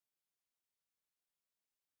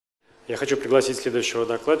Я хочу пригласить следующего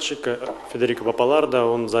докладчика, Федерико Паппалардо.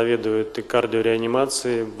 Он заведует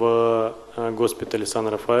кардиореанимацией в госпитале Сан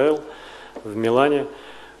Рафаэл в Милане.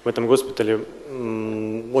 В этом госпитале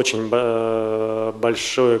очень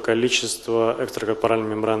большое количество экстракорпоральной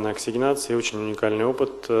мембранной оксигенации, очень уникальный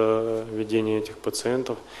опыт ведения этих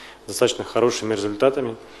пациентов с достаточно хорошими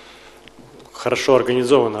результатами. Хорошо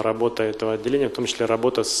организована работа этого отделения, в том числе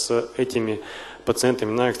работа с этими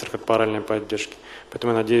пациентами на экстракорпоральной поддержке.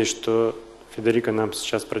 Поэтому я надеюсь, что Федерико нам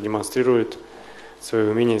сейчас продемонстрирует свои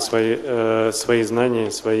умения, свои знания,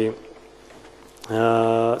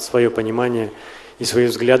 свое понимание и свои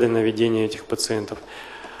взгляды на ведение этих пациентов.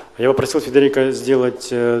 Я попросил Федерико сделать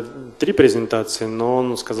 3 презентации, но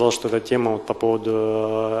он сказал, что эта тема по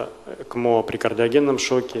поводу ЭКМО при кардиогенном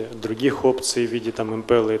шоке, других опций в виде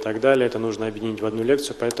МПЛ и так далее, это нужно объединить в одну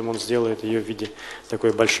лекцию, поэтому он сделает ее в виде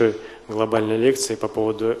такой большой глобальной лекции по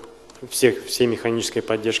поводу всей механической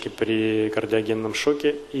поддержки при кардиогенном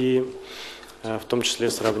шоке и в том числе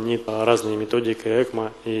сравнит разные методики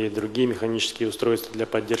ЭКМО и другие механические устройства для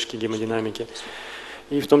поддержки гемодинамики.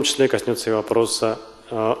 И в том числе коснется и вопроса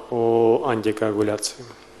о антикоагуляции.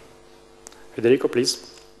 Federico, please.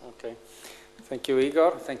 Okay. Thank you,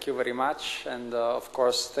 Igor. Thank you very much. And of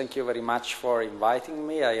course, thank you very much for inviting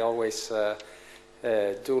me. I always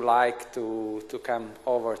do like to come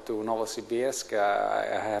over to Novosibirsk.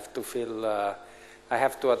 I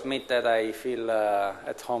have to admit that I feel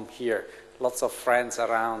at home here. Lots of friends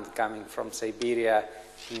around coming from Siberia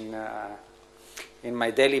in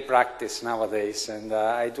my daily practice nowadays, and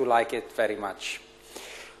I do like it very much.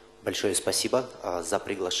 Большое спасибо за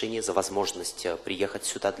приглашение, за возможность приехать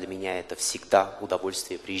сюда. Для меня это всегда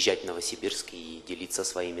удовольствие приезжать в Новосибирск и делиться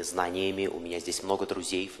своими знаниями. У меня здесь много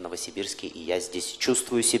друзей в Новосибирске, и я здесь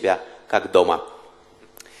чувствую себя как дома.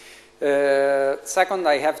 Second,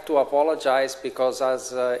 I have to apologize because,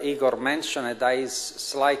 as Igor mentioned, I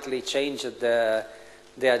slightly changed the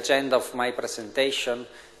agenda of my presentation.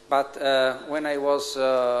 But when I was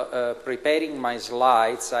preparing my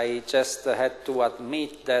slides, I just had to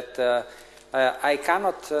admit that I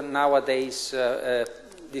cannot nowadays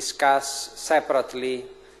discuss separately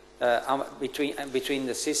between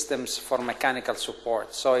the systems for mechanical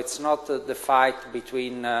support. So it's not the fight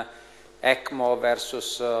between ECMO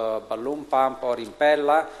versus balloon pump or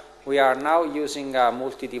Impella. We are now using a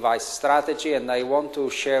multi-device strategy, and I want to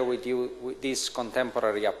share with you this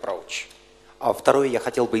contemporary approach. Второе, я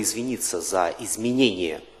хотел бы извиниться за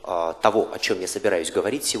изменение того, о чем я собираюсь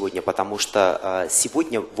говорить сегодня, потому что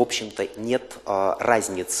сегодня, в общем-то, нет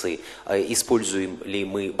разницы, используем ли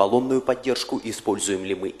мы баллонную поддержку, используем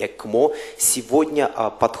ли мы ЭКМО. Сегодня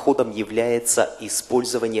подходом является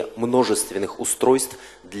использование множественных устройств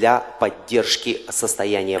для поддержки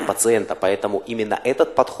состояния пациента. Поэтому именно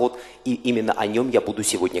этот подход и именно о нем я буду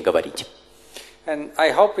сегодня говорить. And I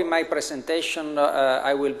hope in my presentation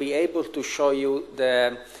I will be able to show you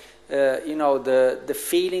the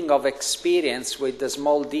feeling of experience with the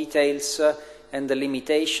small details and the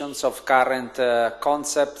limitations of current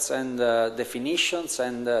concepts and definitions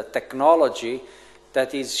and technology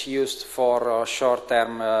that is used for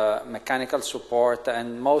short-term mechanical support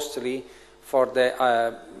and mostly for the,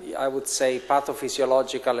 I would say,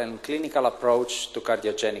 pathophysiological and clinical approach to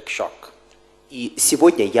cardiogenic shock. И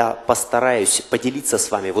сегодня я постараюсь поделиться с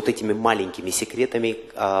вами вот этими маленькими секретами,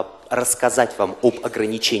 рассказать вам об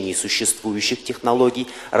ограничении существующих технологий,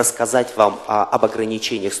 рассказать вам об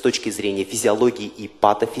ограничениях с точки зрения физиологии и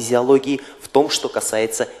патофизиологии в том, что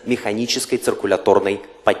касается механической циркуляторной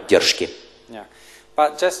поддержки. Yeah.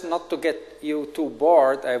 But just not to get you too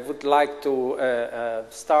bored, I would like to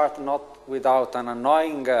start not without an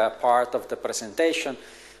annoying part of the presentation,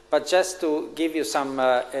 but just to give you some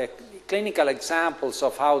clinical examples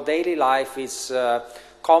of how daily life is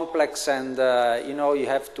complex, and you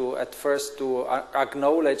have to at first to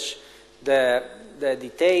acknowledge the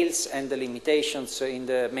details and the limitations in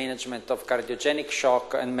the management of cardiogenic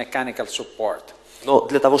shock and mechanical support. Но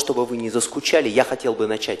для того, чтобы вы не заскучали, я хотел бы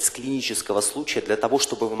начать с клинического случая, для того,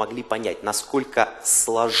 чтобы вы могли понять, насколько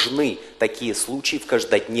сложны такие случаи в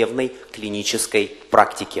каждодневной клинической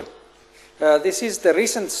практике. This is the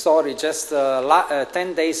recent story. Just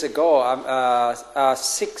 10 days ago, a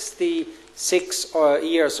 66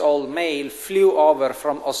 years old male flew over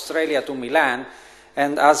from Australia to Milan,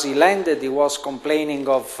 and as he landed, he was complaining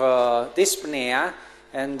of dyspnea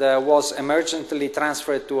and was emergently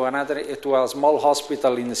transferred to a small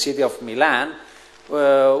hospital in the city of Milan,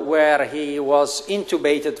 where he was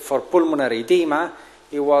intubated for pulmonary edema.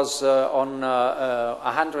 He was on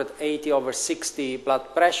 180/60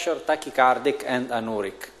 blood pressure, tachycardic and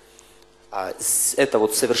anuric. Это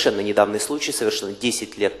вот совершенно недавний случай, совершенно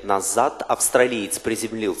 10 лет назад австралиец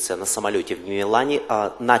приземлился на самолете в Милане,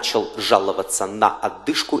 начал жаловаться на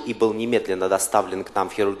одышку и был немедленно доставлен к нам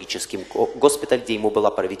в хирургический госпиталь, где ему была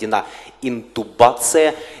проведена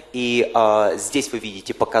интубация. И здесь вы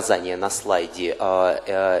видите показания на слайде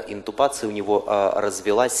интубации, у него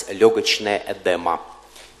развилась легочная эдема.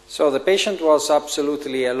 So the patient was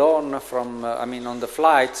absolutely alone from, on the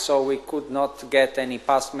flight, so we could not get any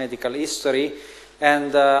past medical history,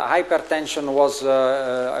 and hypertension was,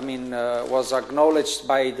 was acknowledged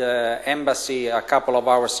by the embassy a couple of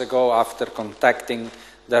hours ago after contacting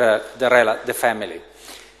the family.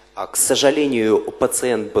 К сожалению,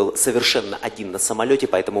 пациент был совершенно один на самолете,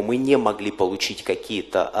 поэтому мы не могли получить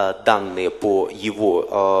какие-то данные по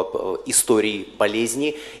его истории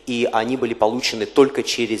болезни, и они были получены только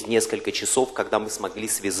через несколько часов, когда мы смогли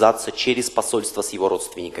связаться через посольство с его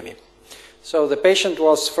родственниками. So the patient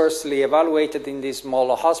was firstly evaluated in this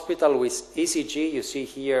small hospital with ECG. You see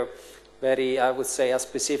here very, I would say,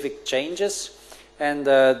 specific changes. And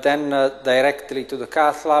then directly to the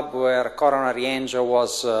cath lab where coronary angio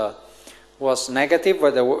was negative,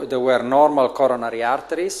 where there were normal coronary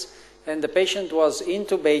arteries. And the patient was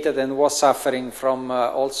intubated and was suffering from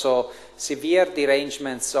also severe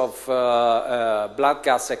derangements of blood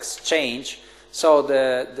gas exchange. So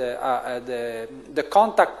the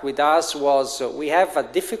contact with us was, we have a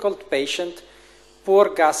difficult patient,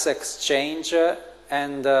 poor gas exchange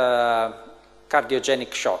and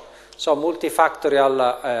cardiogenic shock. So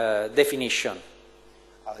multifactorial definition.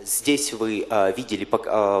 Здесь вы видели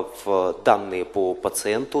данные по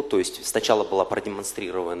пациенту, то есть сначала была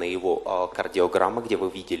продемонстрирована его кардиограмма, где вы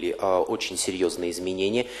видели очень серьезные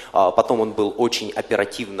изменения, потом он был очень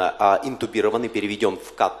оперативно интубирован и переведен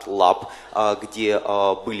в кат-лаб, где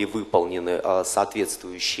были выполнены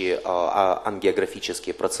соответствующие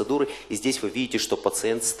ангиографические процедуры, и здесь вы видите, что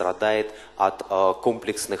пациент страдает от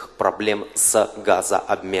комплексных проблем с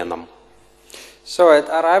газообменом. So at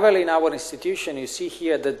arrival in our institution, you see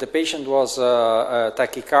here that the patient was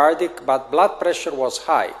tachycardic, but blood pressure was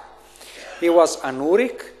high. He was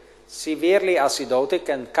anuric, severely acidotic,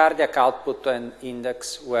 and cardiac output and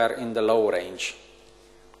index were in the low range.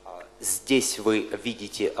 Здесь вы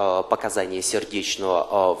видите показания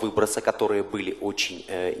сердечного выброса, которые были очень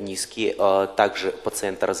низкие. Также у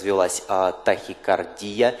пациента развилась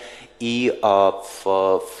тахикардия, и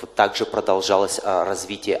также продолжалось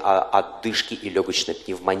развитие одышки и легочной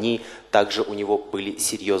пневмонии. Также у него были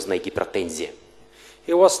серьезные гипертензии.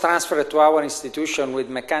 He was transferred to our institution with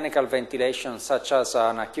mechanical ventilation, such as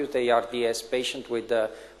an acute ARDS patient with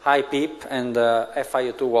high PEEP, and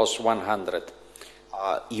FiO2 was 100.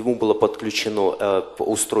 Ему было подключено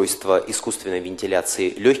устройство искусственной вентиляции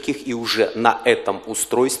легких, и уже на этом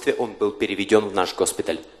устройстве он был переведен в наш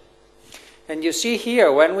госпиталь. And you see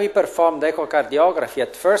here, when we performed echocardiography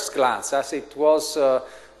at first glance, as it was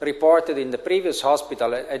reported in the previous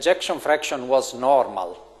hospital, ejection fraction was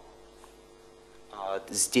normal.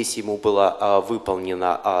 Здесь ему была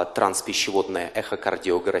выполнена транспищеводная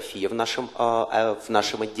эхокардиография в нашем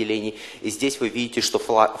отделении. И здесь вы видите, что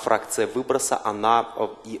фракция выброса, она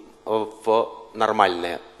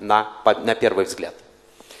нормальная на первый взгляд.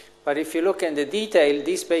 But if you look in the detail,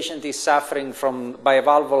 this patient is suffering from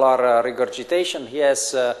bivalvular regurgitation. He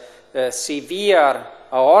has severe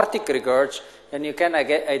aortic regurg, and you can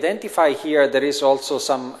identify here there is also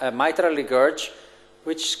some mitral regurg,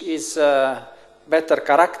 which is better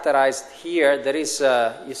characterized here. There is,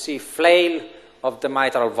 you see, flail of the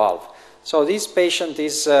mitral valve. So this patient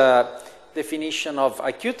is definition of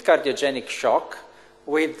acute cardiogenic shock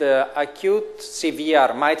with acute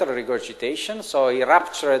severe mitral regurgitation. So he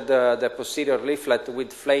ruptured the posterior leaflet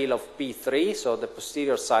with flail of P3, so the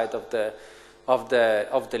posterior side of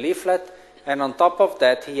the leaflet. And on top of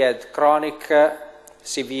that, he had chronic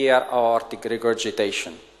severe aortic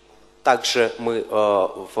regurgitation. Также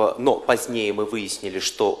но позднее мы выяснили,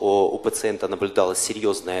 что у пациента наблюдалась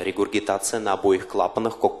серьезная регургитация на обоих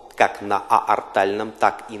клапанах, как на аортальном,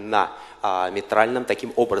 так и на митральном.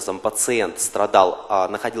 Таким образом, пациент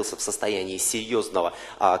находился в состоянии серьезного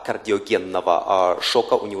кардиогенного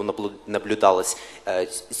шока. У него наблюдалась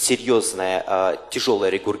серьезная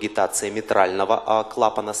тяжелая регургитация митрального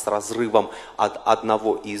клапана с разрывом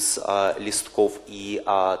одного из листков. И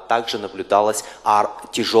также наблюдалась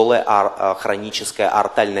тяжелая хроническая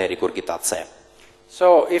аортальная регургитация.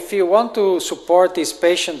 So if you want to support this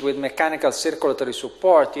patient with mechanical circulatory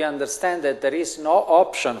support, you understand that there is no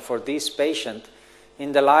option for this patient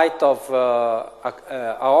in the light of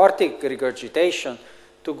aortic regurgitation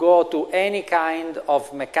to go to any kind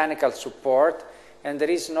of mechanical support. and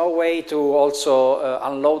there is no way to also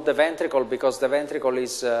unload the ventricle because the ventricle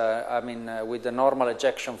is, with the normal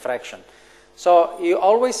ejection fraction. So you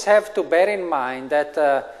always have to bear in mind that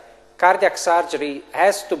cardiac surgery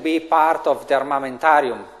has to be part of the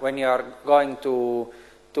armamentarium when you are going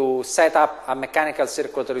to set up a mechanical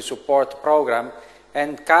circulatory support program,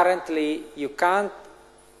 and currently you can't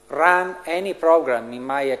run any program, in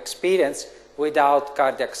my experience, without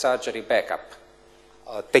cardiac surgery backup.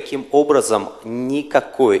 Таким образом,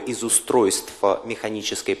 никакое из устройств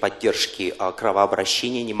механической поддержки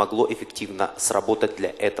кровообращения не могло эффективно сработать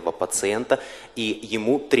для этого пациента, и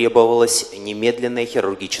ему требовалось немедленное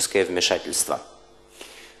хирургическое вмешательство.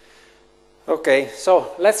 Okay,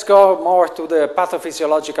 so let's go more to the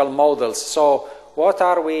pathophysiological models. So what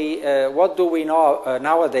do we know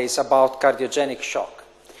nowadays about cardiogenic shock?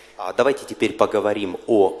 Давайте теперь поговорим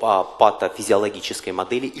о патофизиологической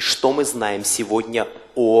модели и что мы знаем сегодня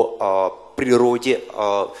о природе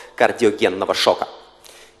кардиогенного шока.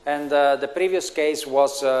 And the previous case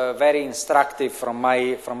was very instructive from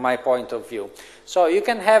my point of view. So you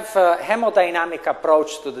can have a hemodynamic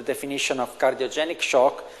approach to the definition of cardiogenic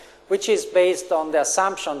shock, which is based on the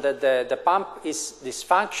assumption that the pump is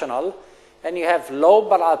dysfunctional and you have low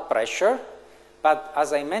blood pressure. But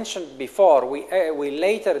as I mentioned before, we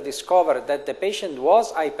later discovered that the patient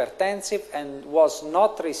was hypertensive and was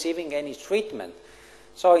not receiving any treatment.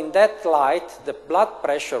 So in that light, the blood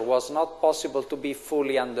pressure was not possible to be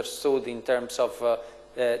fully understood in terms of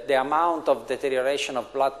the amount of deterioration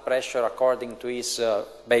of blood pressure according to his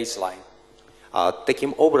baseline.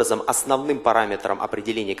 Таким образом, основным параметром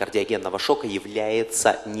определения кардиогенного шока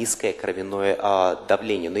является низкое кровяное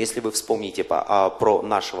давление. Но если вы вспомните про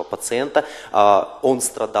нашего пациента, он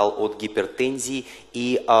страдал от гипертензии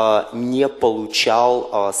и не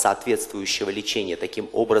получал соответствующего лечения. Таким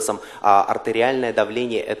образом, артериальное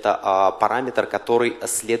давление – это параметр, который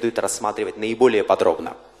следует рассматривать наиболее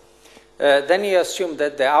подробно. Then you assume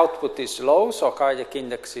that the output is low, so cardiac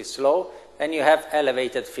index is low, and you have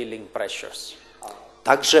elevated filling pressures.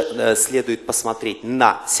 Также следует посмотреть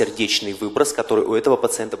на сердечный выброс, который у этого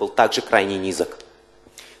пациента был также крайне низок.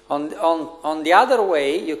 On the other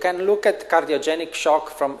way, you can look at cardiogenic shock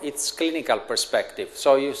from its clinical perspective.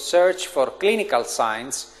 So you search for clinical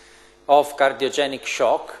signs of cardiogenic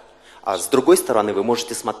shock. С другой стороны, вы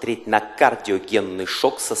можете смотреть на кардиогенный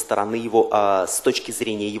шок со стороны его, с точки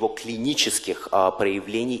зрения его клинических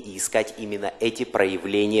проявлений и искать именно эти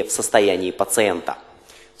проявления в состоянии пациента.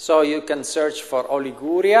 So you can search for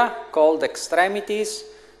oliguria, cold extremities,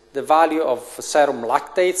 the value of serum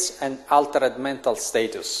lactates and altered mental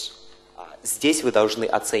status. Здесь вы должны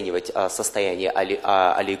оценивать состояние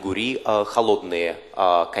олигурии, холодные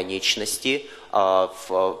конечности,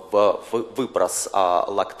 выброс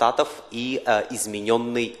лактатов и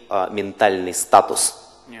измененный ментальный статус.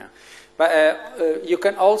 Yeah. But you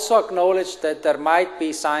can also acknowledge that there might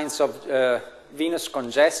be signs of venous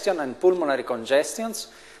congestion and pulmonary congestions,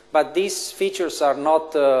 but these features are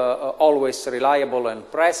not always reliable and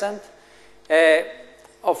present.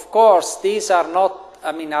 Of course, these are not,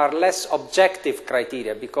 are less objective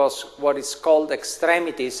criteria because what is called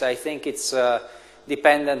extremities, I think it's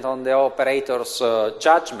dependent on the operator's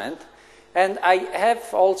judgment. And I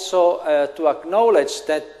have also to acknowledge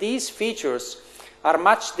that these features are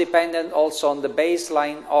much dependent also on the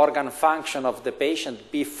baseline organ function of the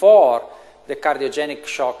patient before the cardiogenic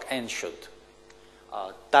shock ensued.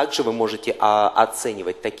 Также вы можете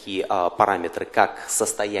оценивать такие параметры, как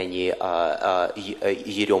состояние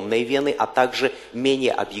еремной вены, а также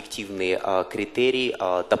менее объективные критерии,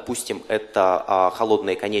 допустим, это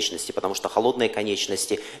холодные конечности, потому что холодные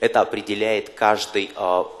конечности это определяет каждый,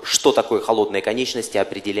 что такое холодные конечности,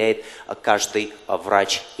 определяет каждый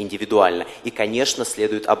врач индивидуально. И, конечно,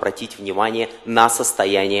 следует обратить внимание на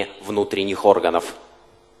состояние внутренних органов.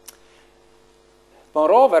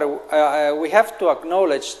 Moreover, we have to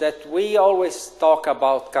acknowledge that we always talk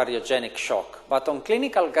about cardiogenic shock. But on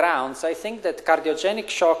clinical grounds, I think that cardiogenic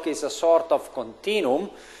shock is a sort of continuum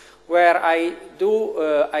where I do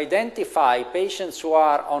identify patients who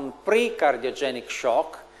are on pre-cardiogenic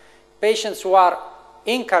shock, patients who are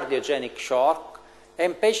in cardiogenic shock,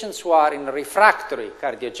 and patients who are in refractory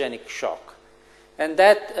cardiogenic shock. And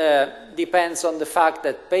that depends on the fact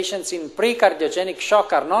that patients in pre-cardiogenic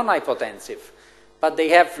shock are non-hypotensive, but they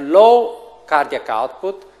have low cardiac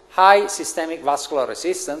output, high systemic vascular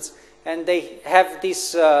resistance, and they have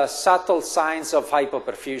these subtle signs of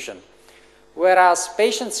hypoperfusion. Whereas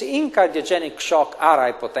patients in cardiogenic shock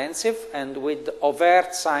are hypotensive and with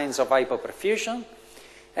overt signs of hypoperfusion,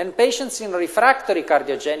 and patients in refractory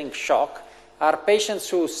cardiogenic shock are patients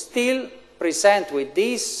who still present with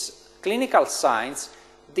these clinical signs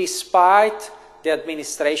despite the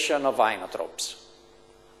administration of inotropes.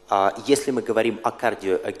 Если мы говорим о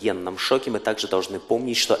кардиогенном шоке, мы также должны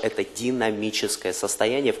помнить, что это динамическое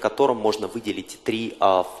состояние, в котором можно выделить три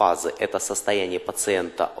фазы. Это состояние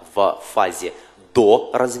пациента в фазе до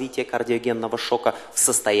развития кардиогенного шока, в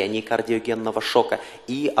состоянии кардиогенного шока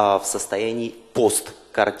и в состоянии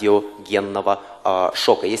посткардиогенного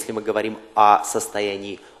шока. Если мы говорим о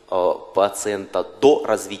состоянии пациента до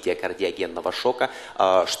развития кардиогенного шока,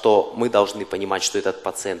 что мы должны понимать, что этот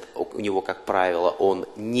пациент, у него, как правило,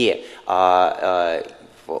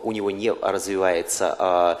 у него не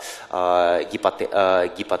развивается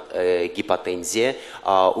гипотензия,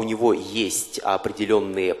 у него есть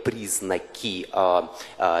определенные признаки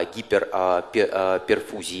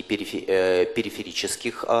гиперперфузии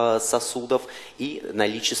периферических сосудов и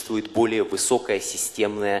наличествует более высокое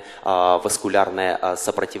системное васкулярное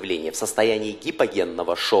сопротивление. В состоянии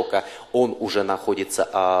гипогенного шока он уже находится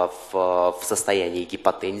в состоянии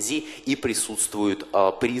гипотензии и присутствуют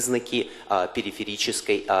признаки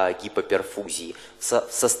периферической гипоперфузии. В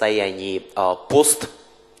состоянии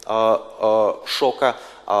постшока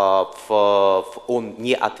он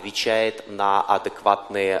не отвечает на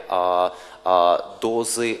адекватные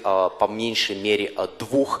дозы по меньшей мере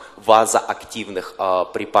 2 вазоактивных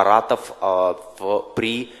препаратов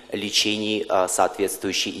при лечении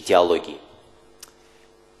соответствующей этиологии.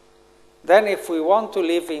 Then if we want to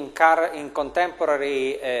live in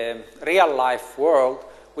contemporary real-life world,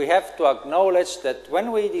 we have to acknowledge that when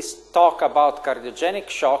we talk about cardiogenic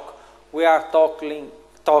shock, we are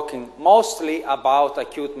talking mostly about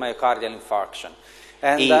acute myocardial infarction.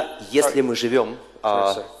 И если мы живем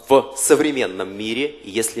в современном мире,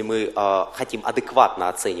 если мы хотим адекватно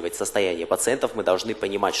оценивать состояние пациентов, мы должны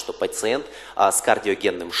понимать, что пациент с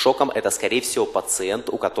кардиогенным шоком – это, скорее всего, пациент,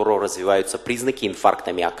 у которого развиваются признаки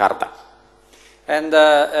инфаркта миокарда. And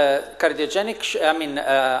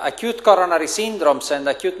acute coronary syndromes and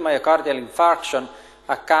acute myocardial infarction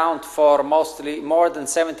account for more than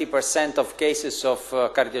 70% of cases of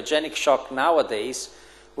cardiogenic shock nowadays,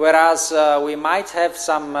 whereas we might have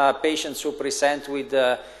some patients who present with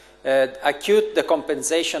acute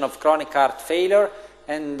decompensation of chronic heart failure,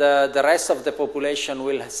 and the rest of the population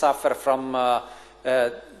will suffer from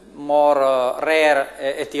more rare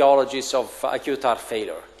etiologies of acute heart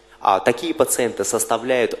failure. Такие пациенты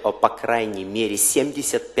составляют по крайней мере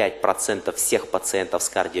 75% всех пациентов с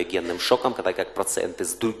кардиогенным шоком, когда как пациенты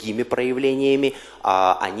с другими проявлениями,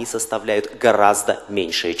 они составляют гораздо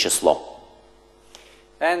меньшее число.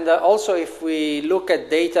 And also if we look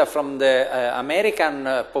at data from the American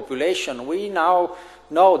population, we now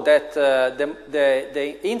know that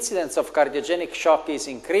the incidence of cardiogenic shock is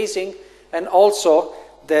increasing, and also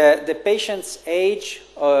the patient's age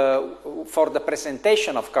for the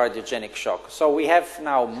presentation of cardiogenic shock. So we have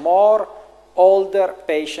now more older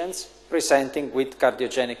patients presenting with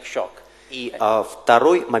cardiogenic shock. И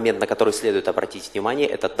второй момент, на который следует обратить внимание,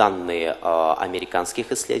 это данные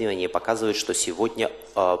американских исследований, показывают, что сегодня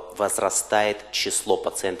возрастает число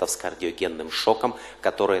пациентов с кардиогенным шоком,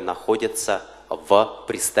 которые находятся в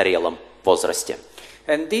престарелом возрасте.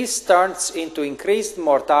 And this turns into increased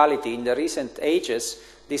mortality in the recent ages,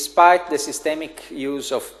 despite the systemic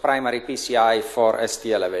use of primary PCI for ST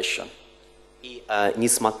elevation. И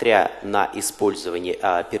несмотря на использование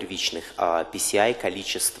первичных PCI,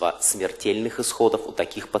 количество смертельных исходов у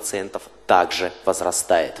таких пациентов также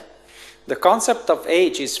возрастает. The concept of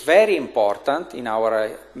age is very important in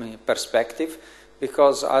our perspective,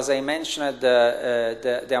 because, as I mentioned,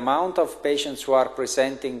 the amount of patients who are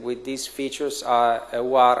presenting with these features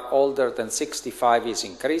who are older than 65 is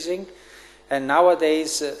increasing. And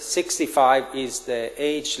nowadays, 65 is the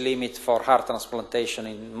age limit for heart transplantation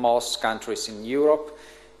in most countries in Europe.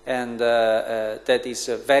 And that is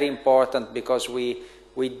very important, because we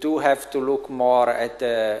do have to look more at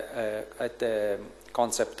the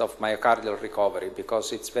concept of myocardial recovery,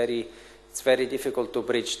 because it's very difficult to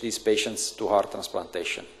bridge these patients to heart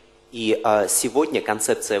transplantation. И сегодня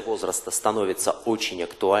концепция возраста становится очень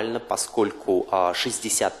актуальна, поскольку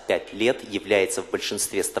 65 лет является в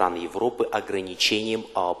большинстве стран Европы ограничением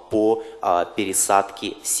по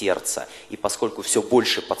пересадке сердца. И поскольку все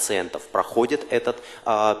больше пациентов проходит этот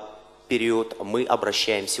период, мы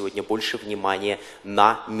обращаем сегодня больше внимания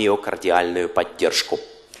на миокардиальную поддержку.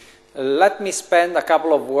 Let me spend a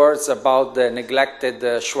couple of words about the neglected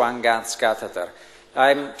Schwann-Ganz catheter.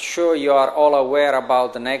 I'm sure you are all aware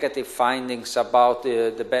about the negative findings about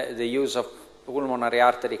the use of pulmonary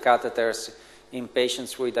artery catheters in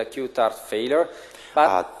patients with acute heart failure.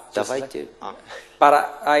 But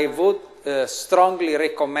I would strongly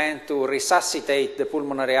recommend to resuscitate the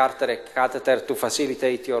pulmonary artery catheter to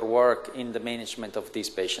facilitate your work in the management of these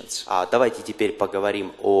patients. Давайте теперь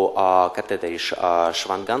поговорим о катетере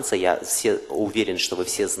Шванганца. Я уверен, что вы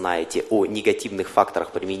все знаете о негативных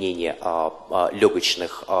факторах применения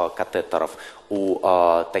легочных катетеров у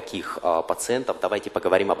таких пациентов. Давайте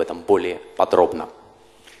поговорим об этом более подробно.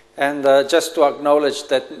 And just to acknowledge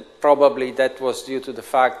that probably that was due to the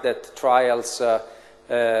fact that trials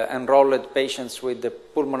enrolled patients with the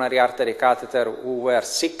pulmonary artery catheter who were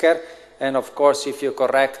sicker, and of course if you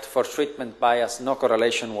correct for treatment bias, no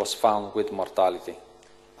correlation was found with mortality.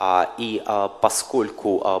 И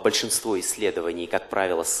поскольку большинство исследований, как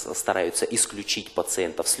правило, стараются исключить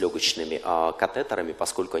пациентов с легочными катетерами,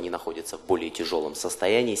 поскольку они находятся в более тяжелом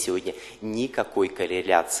состоянии, сегодня никакой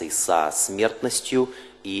корреляции со смертностью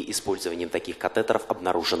и использованием таких катетеров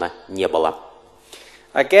обнаружено не было.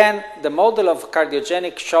 Again, the model of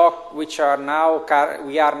cardiogenic shock, which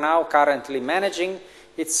we are now currently managing,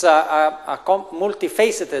 it's a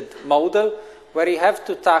multifaceted model where you have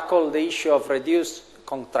to tackle the issue of reduced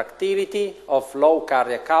contractility, of low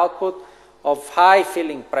cardiac output, of high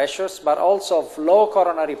filling pressures, but also of low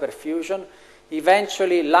coronary perfusion,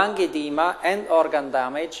 eventually lung edema and organ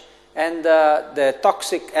damage, and the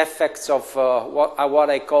toxic effects of what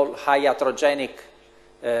I call iatrogenic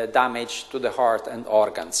damage to the heart and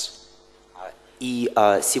organs. И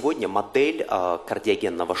сегодня модель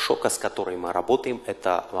кардиогенного шока, с которой мы работаем,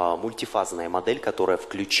 это мультифазная модель, которая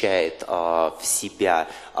включает в себя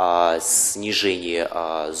снижение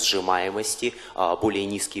сжимаемости, более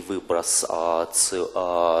низкий выброс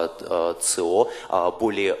СО,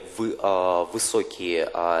 более высокие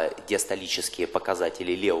диастолические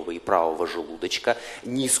показатели левого и правого желудочка,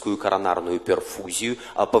 низкую коронарную перфузию,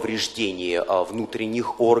 повреждение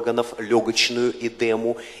внутренних органов, легочную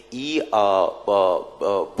эдему и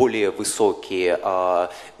более высокие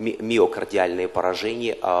миокардиальные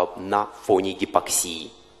поражения на фоне гипоксии.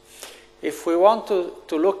 If we want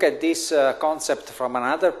to look at this concept from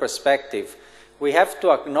another perspective, we have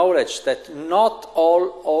to acknowledge that not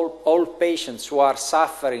all patients who are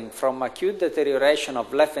suffering from acute deterioration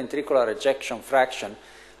of left ventricular ejection fraction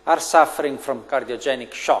are suffering from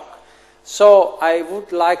cardiogenic shock. So I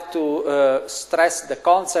would like to stress the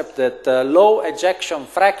concept that low ejection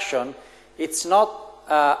fraction, it's not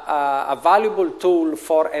a valuable tool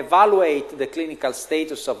for evaluate the clinical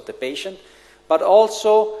status of the patient, but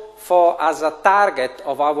also as a target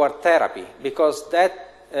of our therapy, because that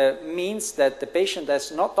means that the patient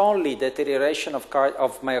has not only deterioration of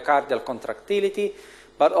myocardial contractility,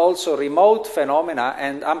 but also remote phenomena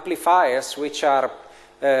and amplifiers which are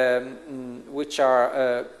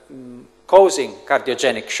causing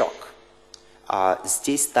cardiogenic shock.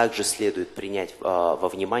 Здесь также следует принять во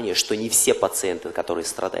внимание, что не все пациенты, которые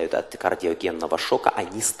страдают от кардиогенного шока,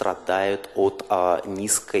 они страдают от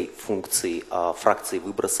низкой функции фракции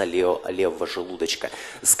выброса левого желудочка.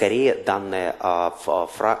 Скорее,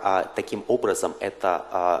 таким образом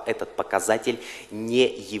этот показатель не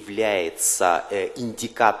является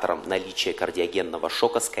индикатором наличия кардиогенного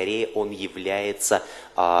шока, скорее он является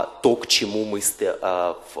то, к чему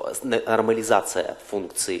нормализация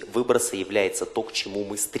функции выброса является то, к чему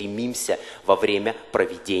мы стремимся во время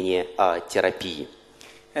проведения терапии.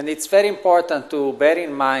 And it's very important to bear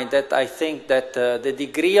in mind that I think that the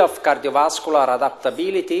degree of cardiovascular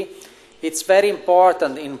adaptability, it's very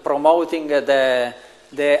important in promoting the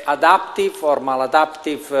adaptive or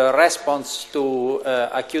maladaptive response to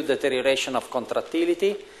acute deterioration of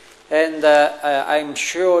contractility. And I'm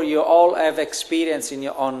sure you all have experience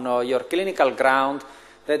on your clinical ground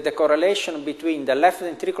that the correlation between the left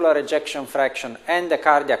ventricular ejection fraction and the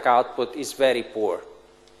cardiac output is very poor.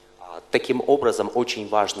 Таким образом, очень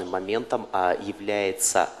важным моментом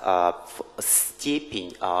является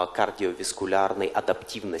степень кардиоваскулярной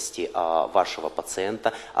адаптивности вашего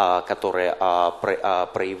пациента, которая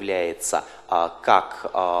проявляется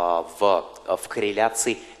как в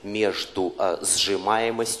корреляции между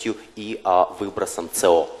сжимаемостью и выбросом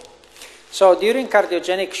СО. So during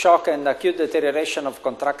cardiogenic shock and acute deterioration of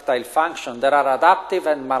contractile function, there are adaptive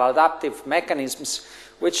and maladaptive mechanisms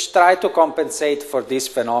which try to compensate for this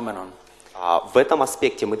phenomenon. В этом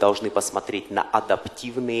аспекте мы должны посмотреть на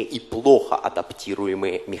адаптивные и плохо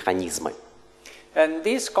адаптируемые механизмы. And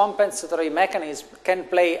this compensatory mechanism can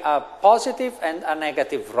play a positive and a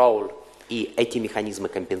negative role. И эти механизмы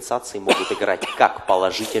компенсации могут играть как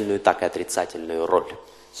положительную, так и отрицательную роль.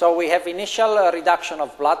 So we have initial reduction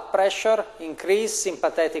of blood pressure, increased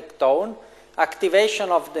sympathetic tone, activation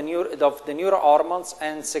of the neurohormones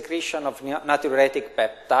and secretion of natriuretic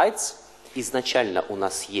peptides. Изначально у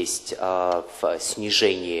нас есть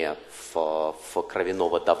снижение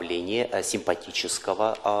кровяного давления,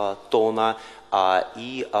 симпатического тона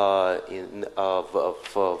и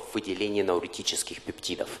выделение науритических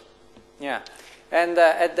пептидов. Yeah. And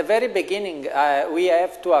at the very beginning, we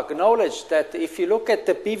have to acknowledge that if you look at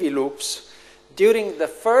the PV loops, during the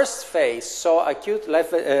first phase, so acute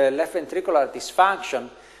left ventricular dysfunction,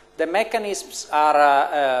 the mechanisms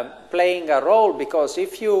are playing a role because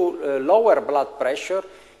if you lower blood pressure,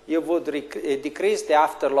 you would decrease the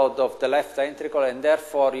afterload of the left ventricle and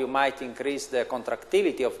therefore you might increase the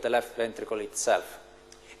contractility of the left ventricle itself.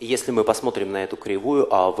 Если мы посмотрим на эту кривую,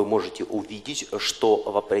 вы можете увидеть, что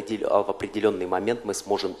в определенный момент мы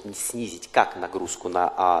сможем снизить как нагрузку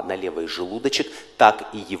на левый желудочек, так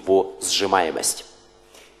и его сжимаемость.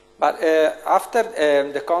 But after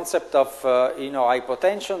the concept of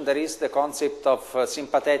hypotension, there is the concept of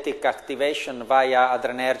sympathetic activation via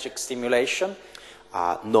adrenergic stimulation.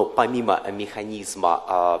 Но помимо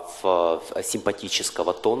механизма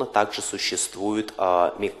симпатического тона, также существует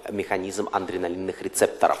механизм адреналинных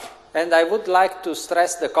рецепторов. And I would like to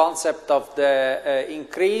stress the concept of the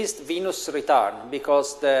increased venous return,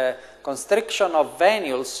 because the constriction of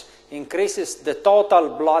venules increases the total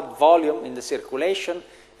blood volume in the circulation,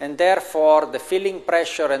 and therefore the filling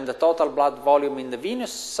pressure and the total blood volume in the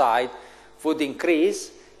venous side would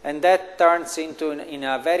increase. And that turns into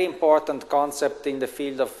a very important concept in the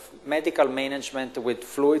field of medical management with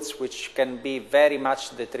fluids, which can be very much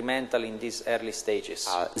detrimental in these early stages.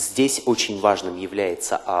 Здесь очень важным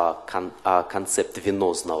является концепт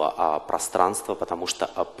венозного пространства, потому что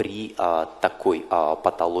при такой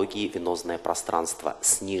патологии венозное пространство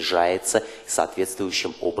снижается,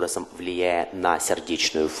 соответствующим образом влияя на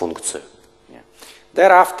сердечную функцию.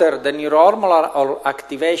 Thereafter, the neurohormonal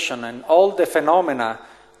activation and all the phenomena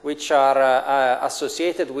which are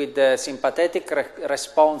associated with the sympathetic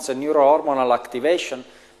response and neurohormonal activation,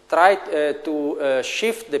 try to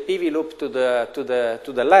shift the PV loop to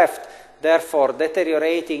the left, therefore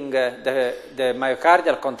deteriorating the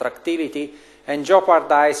myocardial contractility and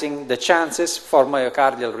jeopardizing the chances for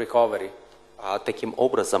myocardial recovery. Таким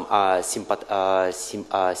образом,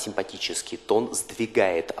 симпатический тон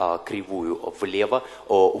сдвигает кривую влево,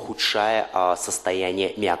 ухудшая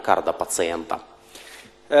состояние миокарда пациента.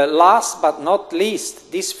 Last but not least,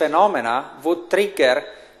 this phenomena would trigger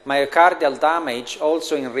myocardial damage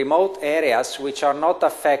also in remote areas which are not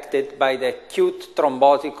affected by the acute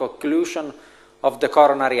thrombotic occlusion of the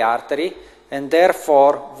coronary artery, and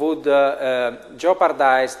therefore would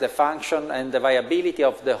jeopardize the function and the viability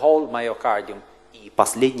of the whole myocardium. И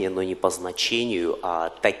последнее, но не по значению,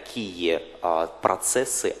 такие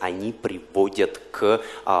процессы, они приводят к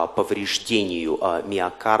повреждению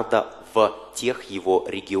миокарда в тех его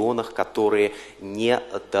регионах, которые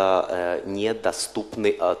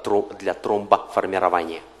недоступны для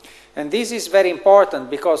тромбоформирования. And this is very important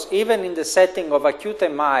because even in the setting of acute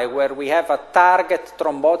MI, where we have a target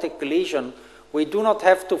thrombotic lesion, we do not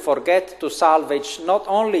have to forget to salvage not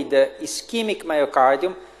only the ischemic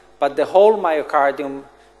myocardium, but the whole myocardium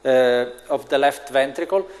of the left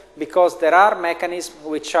ventricle, because there are mechanisms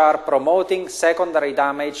which are promoting secondary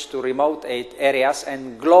damage to remote areas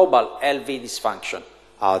and global LV dysfunction.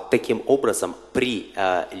 Таким образом, при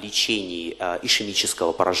лечении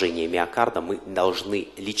ишемического поражения миокарда мы должны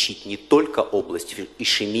лечить не только область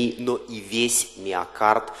ишемии, но и весь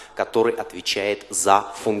миокард, который отвечает за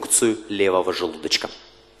функцию левого желудочка.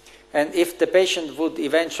 And if the patient would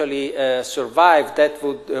eventually survive, that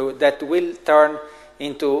will turn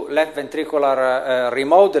into left ventricular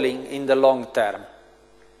remodeling in the long term.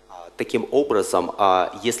 Таким образом,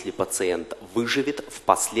 если пациент выживет,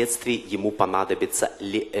 впоследствии ему понадобится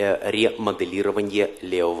ремоделирование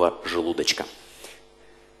левого желудочка.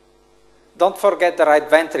 Don't forget the right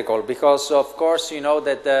ventricle, because of course you know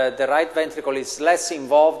that the right ventricle is less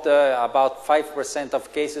involved. About 5%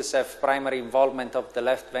 of cases have primary involvement of the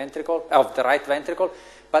left ventricle, of the right ventricle.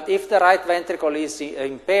 But if the right ventricle is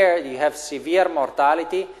impaired, you have severe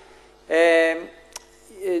mortality.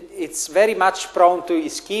 It's very much prone to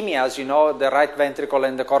ischemia, as you know, the right ventricle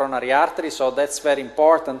and the coronary artery, so that's very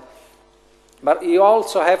important. But you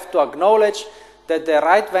also have to acknowledge that the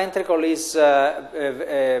right ventricle is,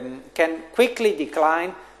 can quickly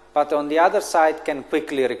decline, but on the other side can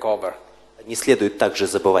quickly recover. Не следует также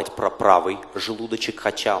забывать про правый желудочек,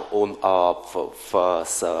 хотя он в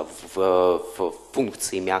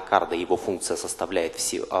функции миокарда, его функция составляет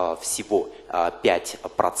всего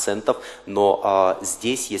 5%, но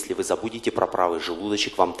здесь, если вы забудете про правый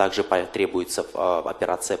желудочек, вам также потребуется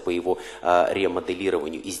операция по его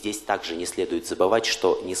ремоделированию. И здесь также не следует забывать,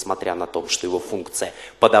 что несмотря на то, что его функция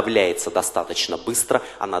подавляется достаточно быстро,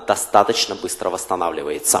 она достаточно быстро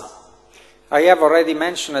восстанавливается. I have already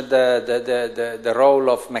mentioned the role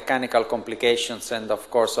of mechanical complications and, of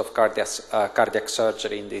course, of cardiac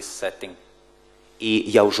surgery in this setting. И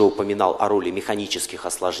я уже упоминал о роли механических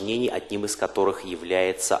осложнений, одним из которых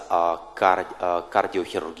является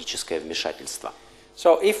кардиохирургическое вмешательство.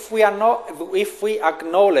 So if we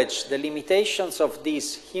acknowledge the limitations of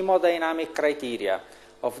these hemodynamic criteria,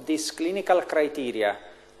 of these clinical criteria,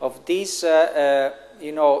 of these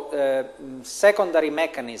secondary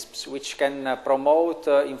mechanisms which can promote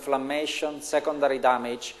inflammation, secondary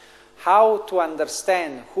damage, how to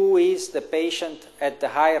understand who is the patient at the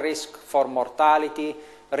high risk for mortality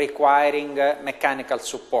requiring mechanical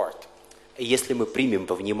support. Если мы примем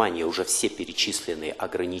во внимание уже все перечисленные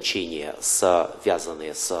ограничения,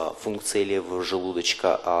 связанные с функцией левого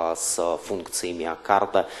желудочка, с функцией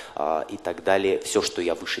миокарда и так далее, все, что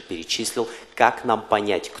я выше перечислил, как нам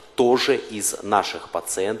понять, кто же из наших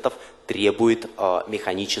пациентов требует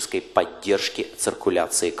механической поддержки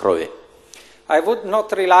циркуляции крови? I would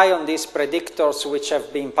not rely on these predictors which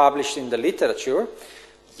have been published in the literature.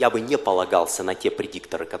 Я бы не полагался на те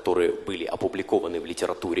предикторы, которые были опубликованы в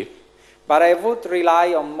литературе. But I would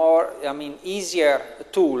rely on more, easier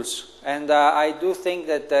tools, and I do think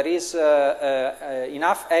that there is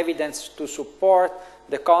enough evidence to support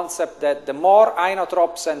the concept that the more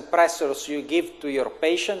inotropes and pressors you give to your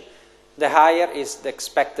patient, the higher is the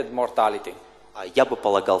expected mortality. Я бы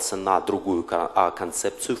полагался на другую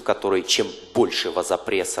концепцию, в которой чем больше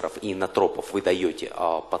вазопрессоров и инотропов вы даете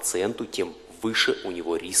пациенту, тем выше у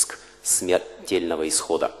него риск смертельного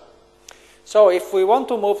исхода. So if we want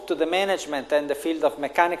to move to the management and the field of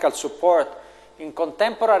mechanical support in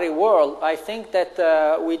contemporary world, I think that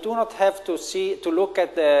we do not have to look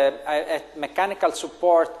at mechanical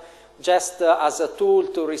support just as a tool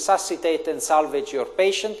to resuscitate and salvage your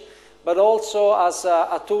patient, but also as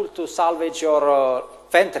a tool to salvage your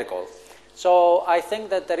ventricle. So I think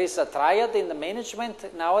that there is a triad in the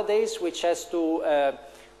management nowadays which has to,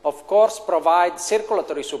 of course, provide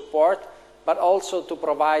circulatory support, but also to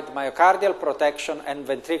provide myocardial protection and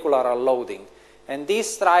ventricular unloading. And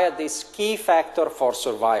this triad is key factor for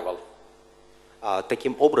survival.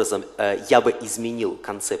 Таким образом, я бы изменил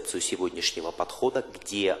концепцию сегодняшнего подхода,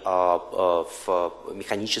 где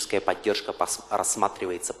механическая поддержка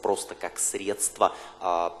рассматривается просто как средство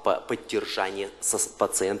поддержания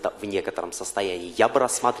пациента в некотором состоянии. Я бы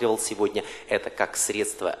рассматривал сегодня это как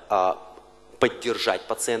средство поддержать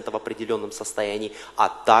пациента в определенном состоянии, а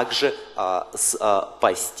также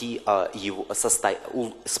спасти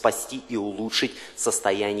и улучшить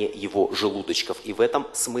состояние его желудочков. И в этом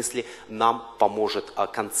смысле нам поможет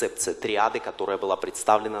концепция триады, которая была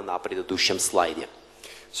представлена на предыдущем слайде.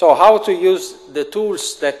 So how to use the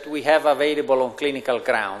tools that we have available on clinical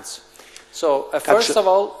grounds? So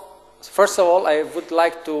First of all, I would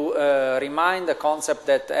like to remind the concept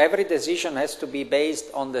that every decision has to be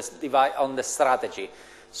based on the strategy.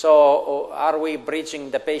 So are we bridging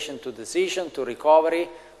the patient to decision, to recovery,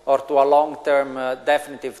 or to a long-term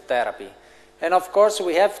definitive therapy? And of course,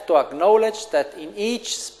 we have to acknowledge that in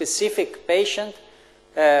each specific patient,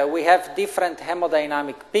 we have different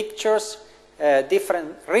hemodynamic pictures,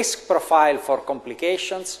 different risk profile for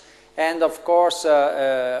complications, and of course,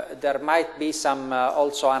 there might be some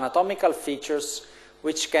also anatomical features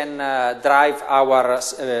which can drive our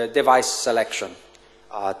device selection.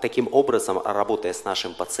 Таким образом, работая с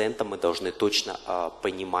нашим пациентом, мы должны точно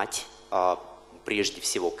понимать, прежде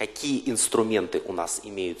всего, какие инструменты у нас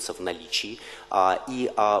имеются в наличии,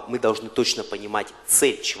 и мы должны точно понимать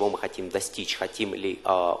цель, чего мы хотим достичь. Хотим ли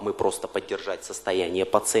мы просто поддержать состояние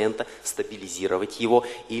пациента, стабилизировать его,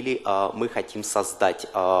 или мы хотим создать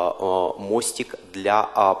мостик для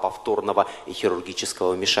повторного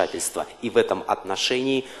хирургического вмешательства. И в этом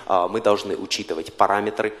отношении мы должны учитывать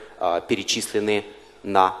параметры, перечисленные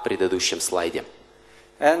на предыдущем слайде.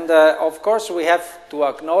 And of course, we have to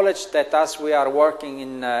acknowledge that as we are working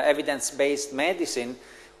in evidence-based medicine,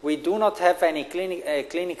 we do not have any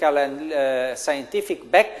clinical and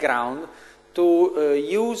scientific background to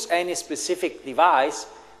use any specific device,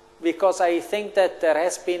 because I think that there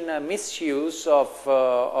has been a misuse of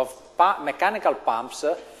mechanical pumps,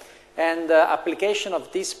 and application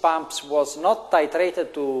of these pumps was not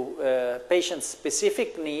titrated to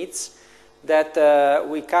patient-specific needs, that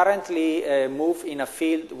we currently move in a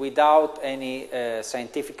field without any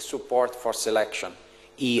scientific support for selection.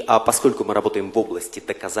 И поскольку мы работаем в области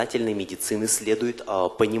доказательной медицины, следует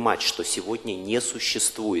понимать, что сегодня не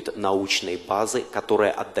существует научной базы,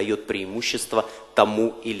 которая отдает преимущество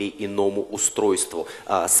тому или иному устройству.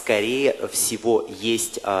 Скорее всего,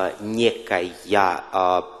 есть некая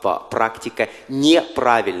практика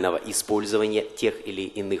неправильного использования тех или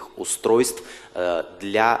иных устройств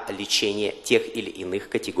для лечения тех или иных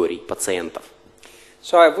категорий пациентов.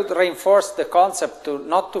 So I would reinforce the concept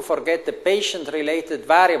not to forget the patient-related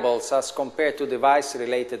variables as compared to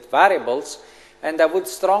device-related variables, and I would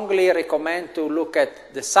strongly recommend to look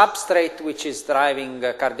at the substrate which is driving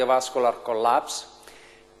cardiovascular collapse,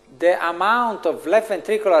 the amount of left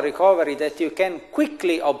ventricular recovery that you can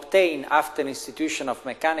quickly obtain after institution of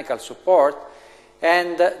mechanical support,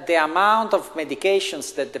 and the amount of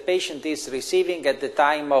medications that the patient is receiving at the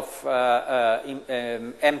time of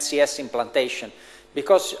MCS implantation.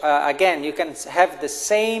 Because, again, you can have the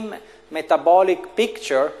same metabolic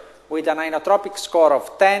picture with an inotropic score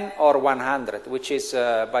of 10 or 100, which is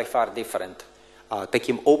by far different.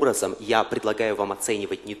 Таким образом, я предлагаю вам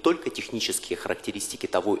оценивать не только технические характеристики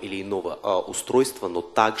того или иного устройства, но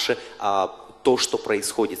также то, что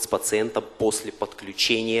происходит с пациентом после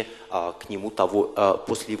подключения к нему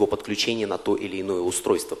после его подключения на то или иное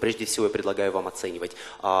устройство. Прежде всего, я предлагаю вам оценивать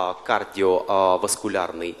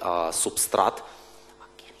кардиоваскулярный субстрат.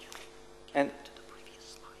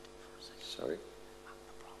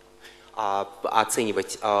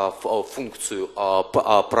 Оценивать функцию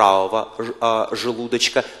правого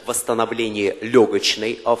желудочка, восстановление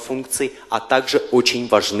легочной функции, а также очень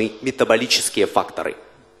важны метаболические факторы.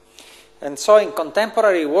 And so in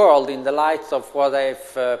contemporary world, in the light of what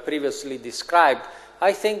I've previously described,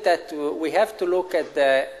 I think that we have to look at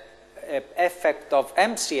the effect of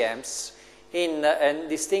MCMs and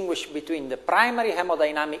distinguish between the primary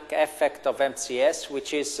hemodynamic effect of MCS,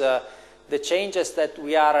 which is the changes that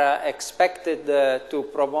we are expected to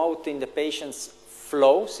promote in the patient's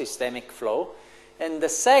flow, systemic flow, and the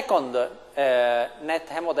second net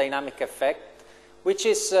hemodynamic effect, which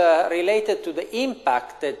is related to the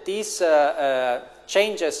impact that these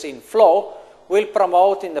changes in flow will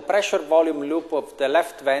promote in the pressure volume loop of the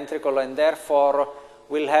left ventricle, and therefore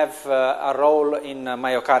will have a role in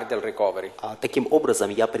myocardial recovery. Таким образом,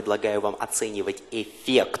 я предлагаю вам оценивать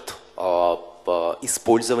эффект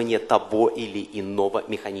использования того или иного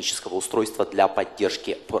механического устройства для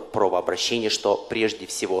поддержки кровообращения, что прежде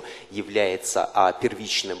всего является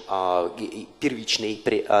первичные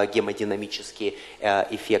гемодинамические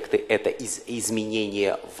эффекты. Это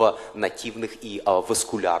изменения в нативных и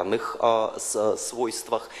васкулярных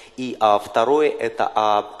свойствах. И второе – это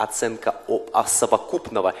оценка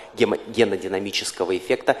совокупного гемодинамического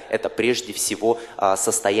эффекта. Это прежде всего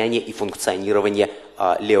состояние и функционирование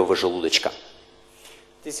левого желудочка.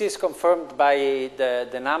 This is confirmed by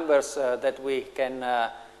the numbers that we can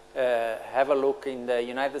have a look in the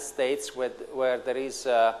United States, where there is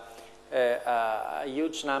a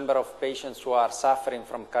huge number of patients who are suffering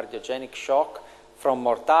from cardiogenic shock, from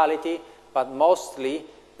mortality, but mostly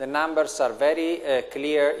the numbers are very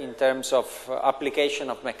clear in terms of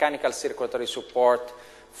application of mechanical circulatory support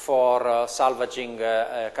for salvaging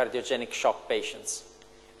cardiogenic shock patients.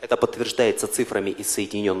 Это подтверждается цифрами из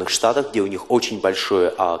Соединенных Штатов, где у них очень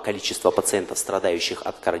большое количество пациентов, страдающих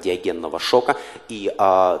от кардиогенного шока, и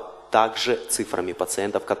также цифрами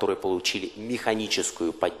пациентов, которые получили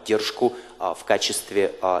механическую поддержку в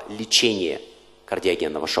качестве лечения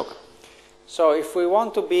кардиогенного шока. So if we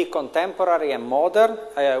want to be contemporary and modern,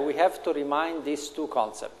 we have to remind these two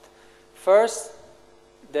concepts. First,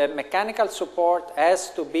 the mechanical support has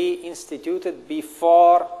to be instituted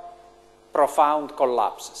before profound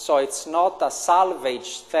collapse. So it's not a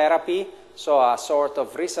salvage therapy, so a sort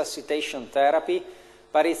of resuscitation therapy,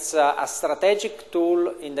 but it's a strategic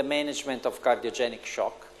tool in the management of cardiogenic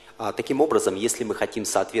shock. Таким образом, если мы хотим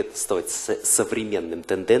соответствовать современным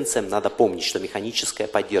тенденциям, надо помнить, что механическая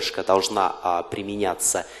поддержка должна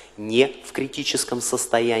применяться не в критическом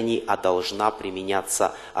состоянии, а должна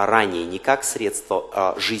применяться ранее, не как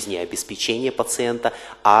средство жизнеобеспечения пациента,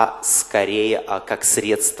 а скорее как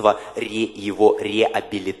средство его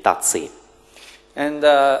реабилитации. And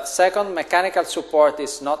second, mechanical support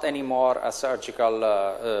is not anymore a surgical,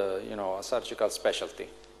 a surgical specialty.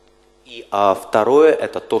 И второе –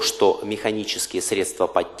 это то, что механические средства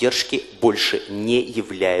поддержки больше не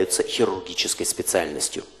являются хирургической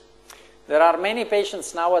специальностью. There are many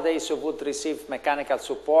patients nowadays who would receive mechanical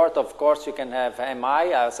support. Of course, you can have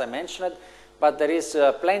MI, as I mentioned, but there is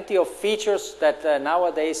plenty of features that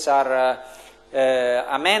nowadays are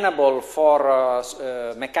amenable for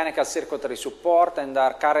mechanical circulatory support and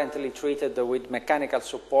are currently treated with mechanical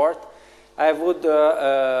support. I would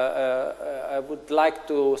like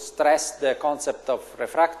to stress the concept of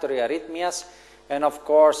refractory arrhythmias, and of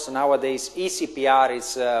course nowadays ECPR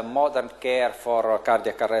is modern care for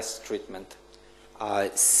cardiac arrest treatment.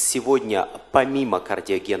 Сегодня, помимо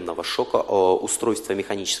кардиогенного шока, устройства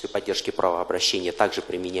механической поддержки правообращения также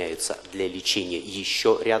применяются для лечения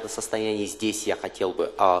еще ряда состояний. Здесь я хотел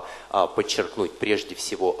бы подчеркнуть прежде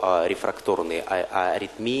всего рефракторные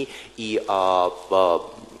аритмии и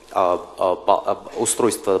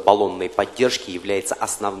устройство баллонной поддержки является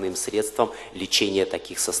основным средством лечения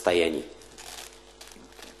таких состояний.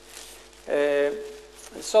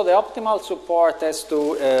 So the optimal support has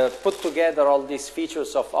to put together all these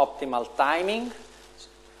features of optimal timing,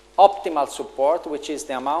 optimal support, which is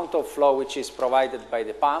the amount of flow which is provided by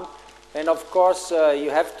the pump, and of course you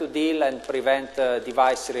have to deal and prevent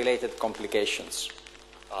device-related complications.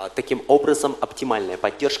 Таким образом, оптимальная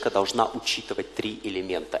поддержка должна учитывать три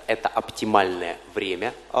элемента. Это оптимальное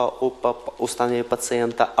время установления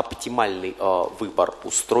пациента, оптимальный выбор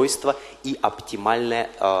устройства и оптимальное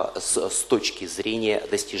с точки зрения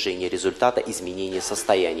достижения результата изменения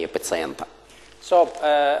состояния пациента. So,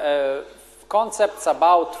 concepts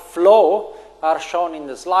about flow are shown in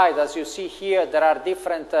the slide. As you see here, there are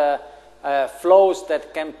different flows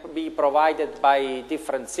that can be provided by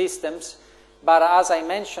different systems. But as I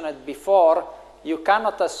mentioned before, you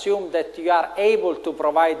cannot assume that you are able to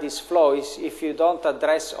provide these flows if you don't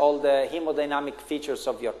address all the hemodynamic features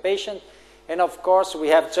of your patient. And of course, we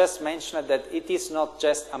have just mentioned that it is not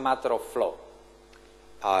just a matter of flow.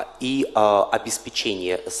 И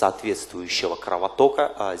обеспечение соответствующего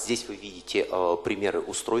кровотока. Здесь вы видите примеры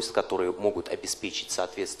устройств, которые могут обеспечить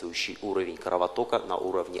соответствующий уровень кровотока на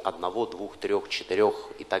уровне 1, 2, 3, 4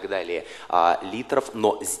 и так далее литров.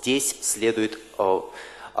 Но здесь следует,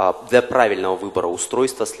 для правильного выбора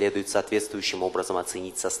устройства следует соответствующим образом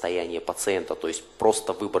оценить состояние пациента. То есть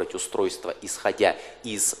просто выбрать устройство, исходя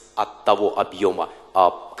от того объема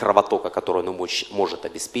кровотока, который он может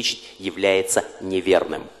обеспечить, является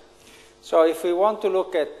неверным. So if we want to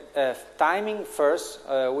look at timing first,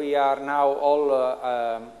 we are now all,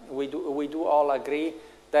 we do all agree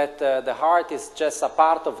that the heart is just a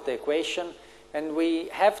part of the equation, and we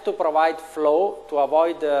have to provide flow to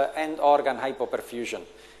avoid end organ hypoperfusion.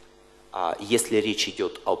 Если речь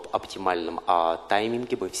идет об оптимальном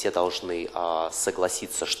тайминге, мы все должны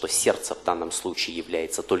согласиться, что сердце в данном случае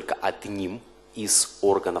является только одним из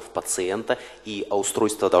органов пациента, и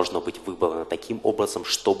устройство должно быть выбрано таким образом,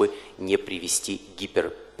 чтобы не привести к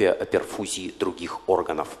гиперперфузии других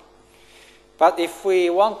органов. But if we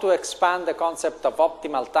want to expand the concept of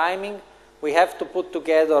optimal timing, we have to put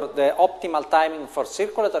together the optimal timing for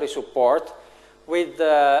circulatory support with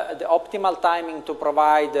the optimal timing to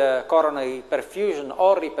provide coronary perfusion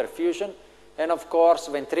or reperfusion, and of course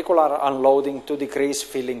ventricular unloading to decrease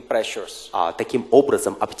filling pressures. Таким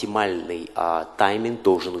образом, оптимальный тайминг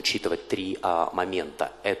должен учитывать три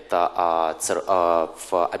момента. Это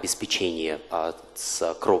в обеспечении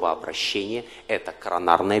кровообращения, это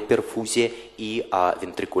коронарная перфузия и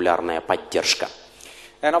вентрикулярная поддержка.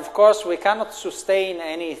 And of course we cannot sustain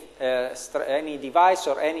any device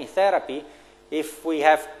or any therapy if we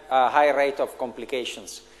have a high rate of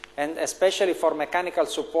complications. And especially for mechanical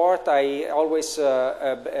support, I always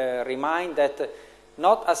remind that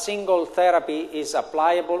not a single therapy is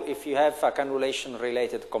applicable if you have a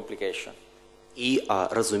cannulation-related complication. И,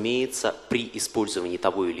 разумеется, при использовании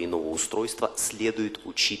того или иного устройства следует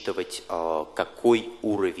учитывать, какой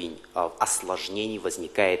уровень осложнений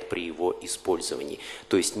возникает при его использовании.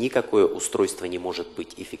 То есть никакое устройство не может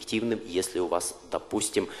быть эффективным, если у вас,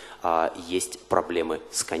 допустим, есть проблемы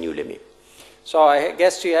с канюлями. So I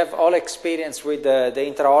guess you have all experience with the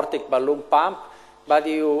intra-aortic balloon pump, but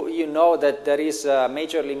you know that there is a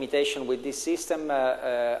major limitation with this system.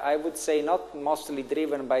 I would say not mostly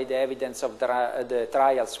driven by the evidence of the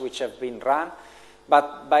trials which have been run,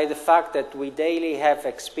 but by the fact that we daily have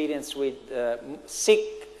experience with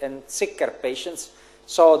sick and sicker patients.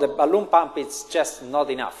 So the balloon pump is just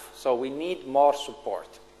not enough. So we need more support.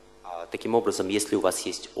 Таким образом, если у вас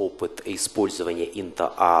есть опыт использования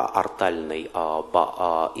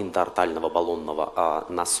интраортального баллонного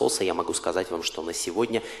насоса, я могу сказать вам, что на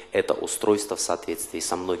сегодня это устройство в соответствии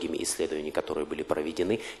со многими исследованиями, которые были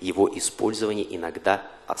проведены, его использование иногда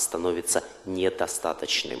становится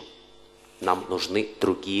недостаточным. Нам нужны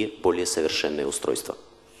другие, более совершенные устройства.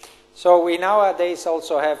 So we nowadays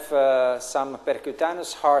also have some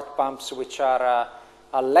percutaneous heart pumps, which are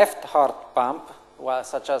a left heart pump,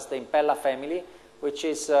 such as the Impella family, which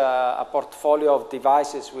is a portfolio of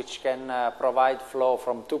devices which can provide flow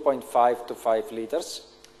from 2.5 to 5 liters.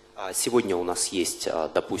 Сегодня у нас есть,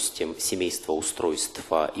 допустим, семейство устройств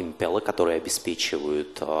Impella, которые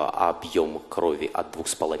обеспечивают объем крови от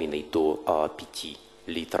 2,5 до 5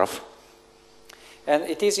 литров. And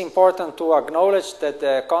it is important to acknowledge that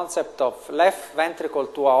the concept of left ventricle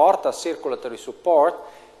to aorta circulatory support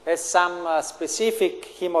has some specific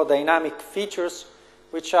hemodynamic features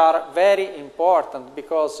which are very important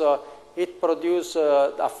because it produces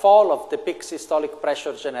a fall of the peak systolic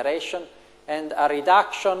pressure generation and a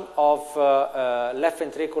reduction of left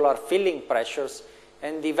ventricular filling pressures,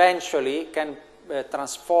 and eventually can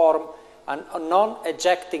transform a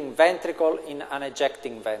non-ejecting ventricle in an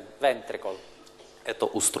ejecting ventricle. Это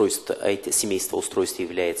семейство устройств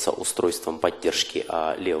является устройством поддержки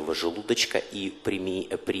левого желудочка, и при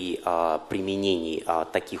применении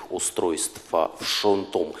таких устройств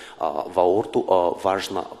шунтом в аорту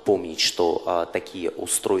важно помнить, что такие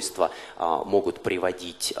устройства могут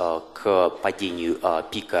приводить к падению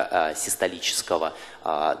пика систолического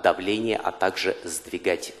давления, а также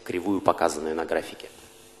сдвигать кривую, показанную на графике.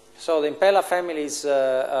 So the Impella family is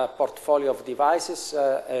a portfolio of devices.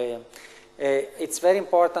 It's very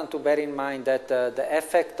important to bear in mind that the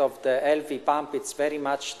effect of the LV pump is very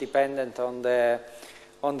much dependent on the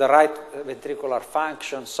right ventricular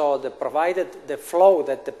function. So the flow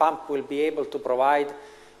that the pump will be able to provide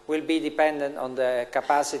will be dependent on the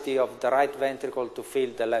capacity of the right ventricle to fill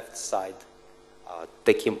the left side.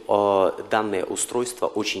 Данное устройство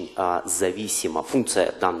очень зависимо,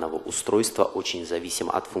 функция данного устройства очень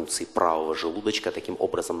зависима от функции правого желудочка. Таким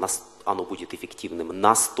образом, оно будет эффективным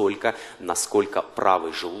настолько, насколько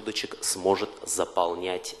правый желудочек сможет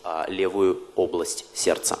заполнять левую область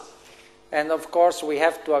сердца. And of course, we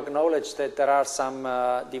have to acknowledge that there are some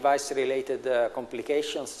device-related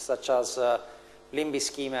complications, such as limb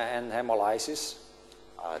ischemia and hemolysis.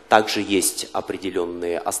 Также есть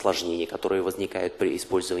определенные осложнения, которые возникают при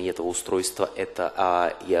использовании этого устройства.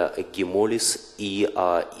 Это гемолиз и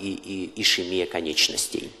ишемия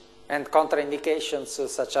конечностей. And contraindications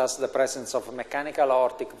such as the presence of mechanical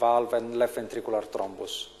aortic valve and left ventricular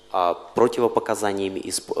thrombus. Противопоказаниями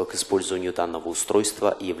к использованию данного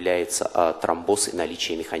устройства является тромбоз и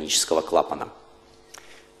наличие механического клапана.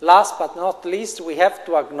 Last but not least, we have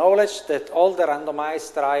to acknowledge that all the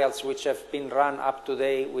randomized trials which have been run up to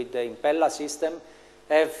date with the Impella system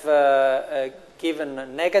have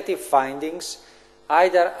given negative findings,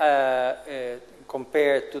 either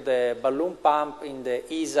compared to the balloon pump in the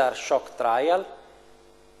ESAR shock trial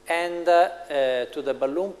and to the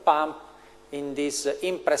balloon pump in this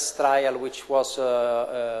IMPRESS trial, which was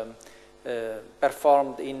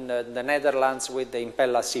performed in the Netherlands with the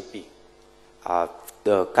Impella CP.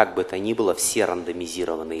 Как бы то ни было, все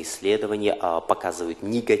рандомизированные исследования показывают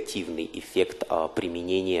негативный эффект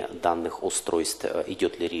применения данных устройств.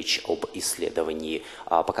 Идет ли речь об исследовании,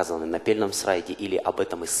 показанном на первом слайде, или об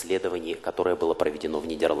этом исследовании, которое было проведено в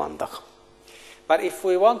Нидерландах. But if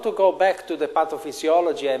we want to go back to the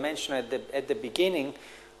pathophysiology I mentioned at the beginning,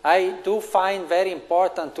 I do find very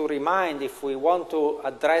important to remind, if we want to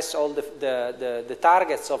address all the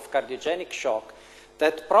targets of cardiogenic shock,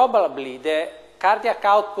 that probably the cardiac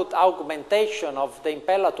output augmentation of the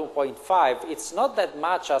Impella 2.5, it's not that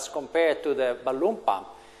much as compared to the balloon pump.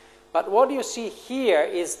 But what you see here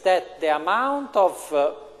is that the amount of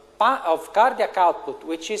cardiac output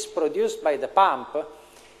which is produced by the pump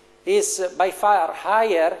is by far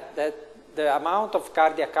higher than the amount of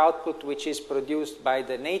cardiac output which is produced by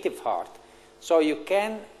the native heart. So you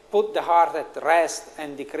can put the heart at rest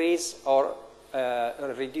and decrease or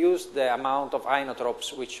reduce the amount of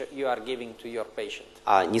inotropes which you are giving to your patient.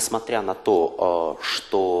 Несмотря на то,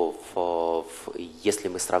 что если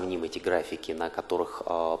мы сравним эти графики, на которых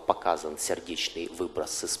показан сердечный выброс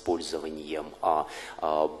с использованием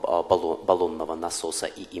баллонного насоса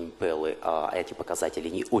и импеллы, эти показатели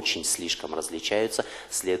не очень слишком различаются,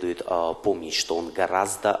 следует помнить, что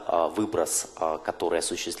выброс, который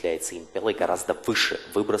осуществляется импеллой, гораздо выше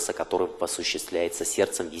выброса, который осуществляется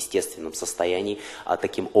сердцем в естественном состоянии.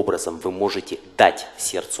 Таким образом, вы можете дать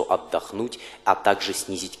сердцу отдохнуть, а также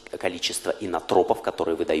снизить количество инотропов,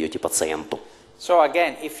 которые вы даете пациенту. So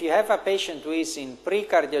again, if you have a patient who is in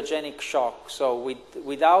pre-cardiogenic shock, so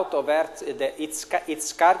without overt,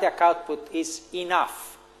 its cardiac output is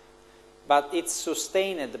enough, but it's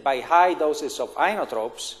sustained by high doses of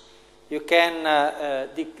inotropes, you can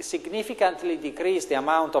significantly decrease the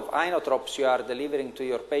amount of inotropes you are delivering to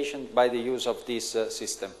your patient by the use of this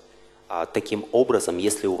system. Таким образом,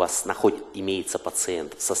 если у вас имеется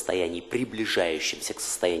пациент в состоянии, приближающемся к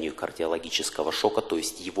состоянию кардиологического шока, то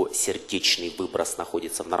есть его сердечный выброс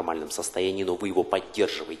находится в нормальном состоянии, но вы его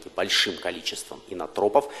поддерживаете большим количеством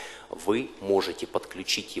инотропов, вы можете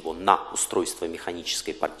подключить его на устройство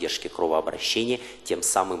механической поддержки кровообращения, тем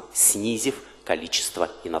самым снизив количество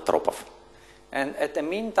инотропов. And at the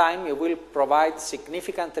meantime, you will provide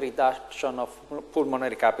significant reduction of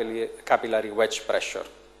pulmonary capillary wedge pressure.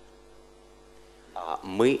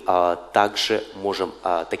 Мы также можем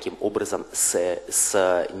таким образом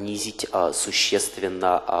снизить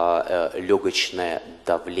существенно легочное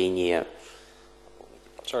давление.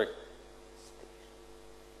 Sorry.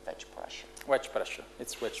 Wedge pressure.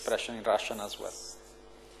 It's wedge pressure in Russian as well.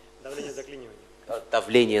 Давление заклинивания.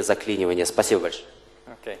 Давление заклинивания. Спасибо большое.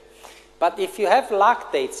 Okay. But if you have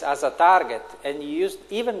lactates as a target and you use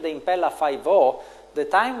even the Impella 5.0, the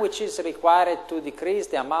time which is required to decrease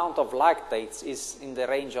the amount of lactates is in the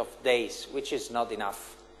range of days, which is not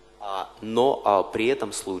enough. Но при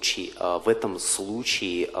этом случае, в этом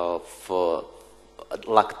случае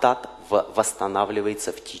лактат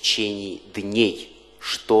восстанавливается в течение дней,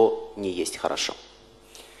 что не есть хорошо.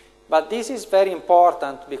 But this is very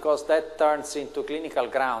important because that turns into clinical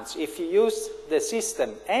grounds. If you use the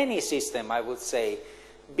system, any system I would say,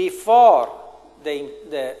 before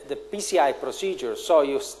the PCI procedure, so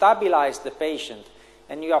you stabilize the patient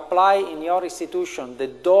and you apply in your institution the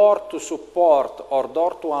door to support or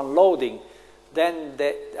door to unloading, then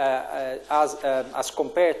as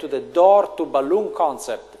compared to the door to balloon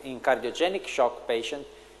concept in cardiogenic shock patient,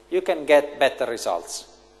 you can get better results.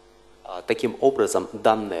 Таким образом,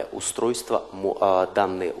 данные устройства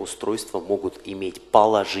могут иметь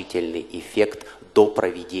положительный эффект до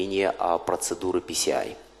проведения процедуры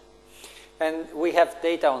PCI. And we have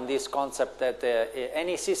data on this concept that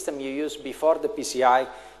any system you use before the PCI,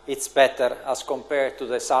 it's better as compared to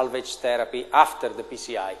the salvage therapy after the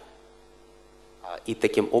PCI. И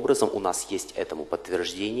таким образом у нас есть этому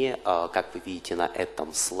подтверждение, как вы видите на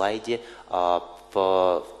этом слайде,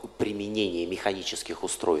 применение механических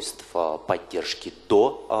устройств поддержки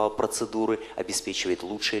до процедуры обеспечивает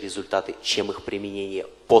лучшие результаты, чем их применение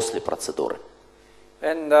после процедуры.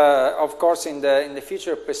 And of course, in the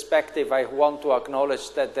future perspective, I want to acknowledge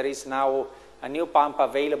that there is now a new pump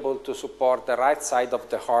available to support the right side of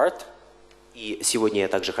the heart. И сегодня я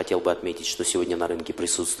также хотел бы отметить, что сегодня на рынке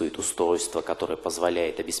присутствует устройство, которое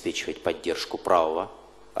позволяет обеспечивать поддержку правого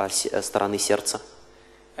стороны сердца.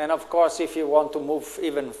 And of course, if you want to move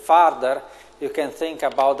even farther, you can think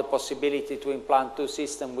about the possibility to implant two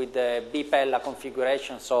systems with the bipella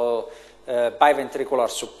configuration, so biventricular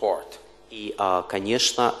support. И,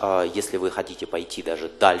 конечно, если вы хотите пойти даже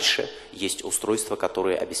дальше, есть устройства,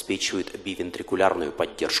 которые обеспечивают бивентрикулярную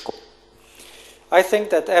поддержку. I think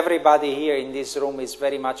that everybody here in this room is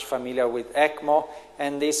very much familiar with ECMO,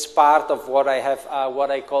 and this part of what I have,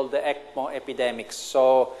 what I call the ECMO epidemics.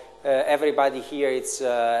 So everybody here is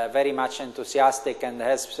very much enthusiastic and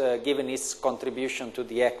has given its contribution to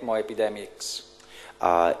the ECMO epidemics.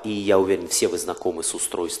 И я уверен, все вы знакомы с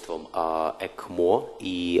устройством ЭКМО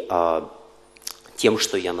и тем,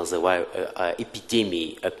 что я называю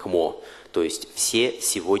эпидемией ЭКМО. То есть все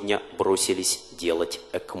сегодня бросились делать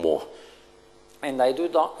ЭКМО. And I do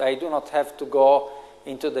not have to go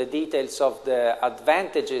into the details of the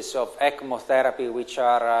advantages of ECMO therapy, which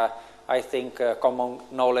are, I think, common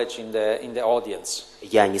knowledge in the audience.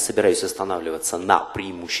 Я не собираюсь останавливаться на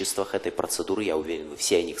преимуществах этой процедуры, я уверен, вы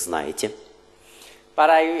все о них знаете. But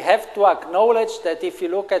I have to acknowledge that if you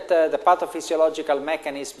look at the pathophysiological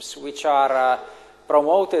mechanisms which are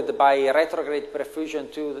promoted by retrograde perfusion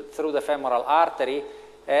through the femoral artery,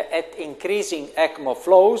 at increasing ECMO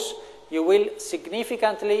flows, you will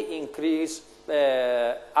significantly increase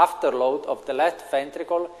afterload of the left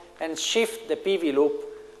ventricle and shift the PV loop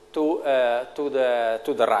to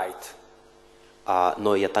the right.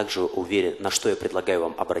 Но я также уверен, на что я предлагаю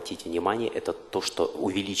вам обратить внимание, это то, что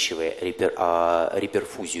увеличивая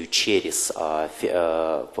реперфузию через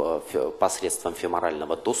посредством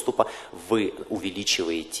феморального доступа, вы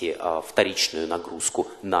увеличиваете вторичную нагрузку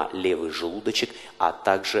на левый желудочек, а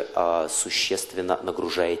также существенно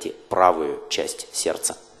нагружаете правую часть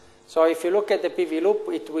сердца. So if you look at the PV loop,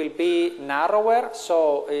 it will be narrower,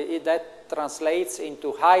 so that translates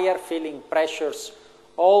into higher filling pressures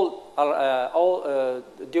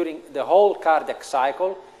during the whole cardiac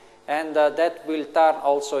cycle, and that will turn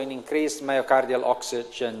also in increased myocardial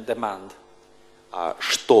oxygen demand.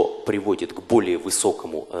 Что приводит к более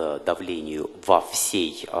высокому давлению во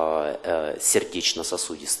всей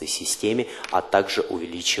сердечно-сосудистой системе, а также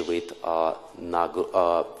увеличивает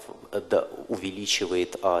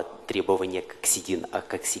увеличивает требования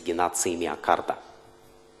к оксигенации миокарда.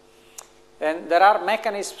 And there are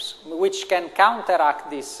mechanisms which can counteract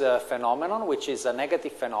this phenomenon, which is a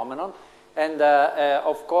negative phenomenon. And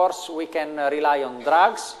of course, we can rely on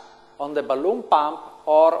drugs, on the balloon pump,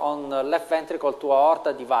 or on left ventricle to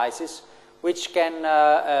aorta devices, which can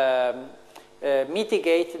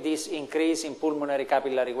mitigate this increase in pulmonary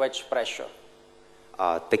capillary wedge pressure.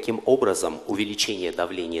 Таким образом, увеличение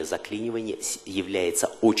давления заклинивания является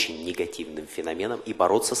очень негативным феноменом, и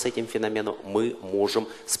бороться с этим феноменом мы можем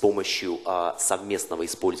с помощью совместного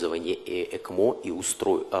использования ЭКМО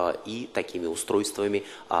и такими устройствами,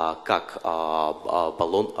 как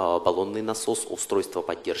баллонный насос, устройство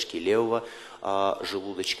поддержки левого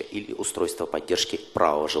желудочка или устройство поддержки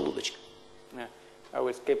правого желудочка. I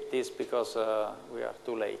will skip this because we are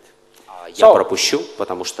too late. Я пропущу,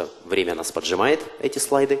 потому что время нас поджимает, эти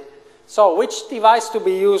слайды. So, which device to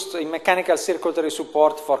be used in mechanical circulatory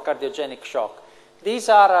support for cardiogenic shock? These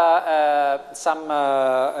are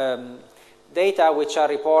some data which are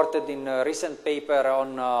reported in a recent paper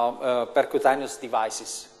on percutaneous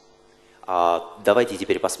devices. Давайте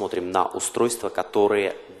теперь посмотрим на устройства,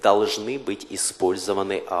 которые должны быть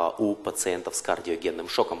использованы у пациентов с кардиогенным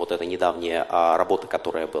шоком. Вот это недавняя работа,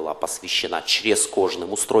 которая была посвящена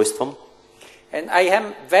чрезкожным устройствам. And I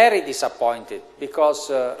am very disappointed because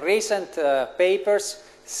recent papers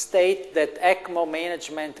state that ECMO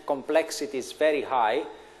management complexity is very high,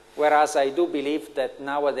 whereas I do believe that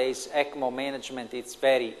nowadays ECMO management is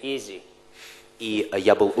very easy. И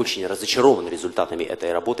я был очень разочарован результатами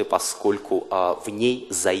этой работы, поскольку в ней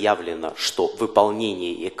заявлено, что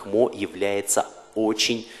выполнение ЭКМО является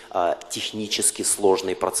очень технически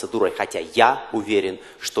сложной процедурой. Хотя я уверен,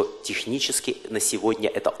 что технически на сегодня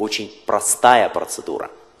это очень простая процедура.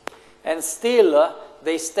 And still,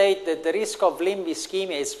 they state that the risk of limb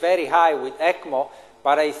ischemia is very high with ECMO,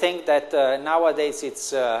 but I think that nowadays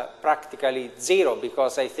it's practically zero,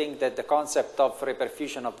 because I think that the concept of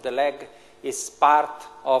reperfusion of the leg is part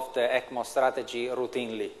of the ECMO strategy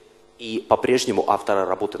routinely. И по-прежнему авторы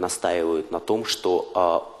работы настаивают на том,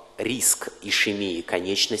 что риск ишемии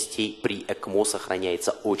конечностей при ЭКМО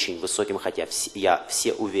сохраняется очень высоким, хотя я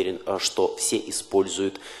уверен, что все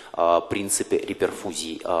используют принципы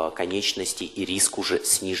реперфузии конечностей, и риск уже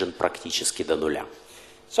снижен практически до нуля.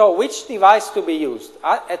 So, which device to be used?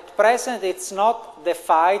 At present, it's not the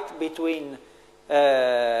fight between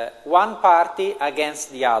one party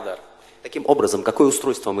against the other. Таким образом, какое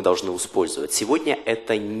устройство мы должны использовать? Сегодня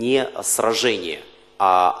это не сражение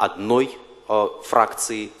одной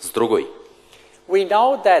фракции с другой. We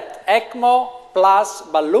know that ECMO plus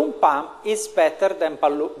balloon pump is better than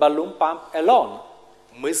balloon pump alone.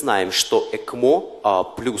 Мы знаем, что ЭКМО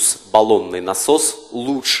плюс баллонный насос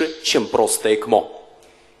лучше, чем просто ЭКМО.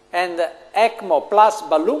 And ECMO plus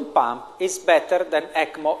balloon pump is better than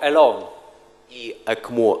ECMO alone. И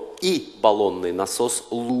ЭКМО и баллонный насос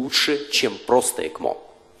лучше, чем просто ЭКМО.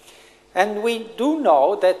 And we do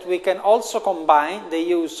know that we can also combine the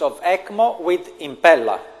use of ECMO with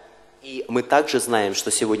impeller. И мы также знаем,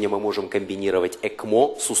 что сегодня мы можем комбинировать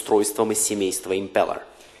ЭКМО с устройством из семейства импеллер.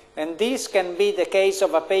 And this can be the case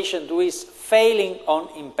of a patient who is failing on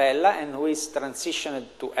impeller and who is transitioned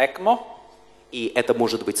to ECMO. И это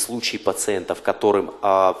может быть случай пациентов, которым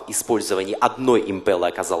в использовании одной импеллы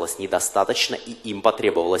оказалось недостаточно, и им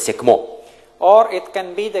потребовалось ЭКМО. Or it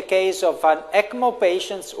can be the case of an ECMO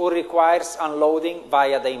patient who requires unloading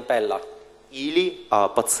via the impeller. Или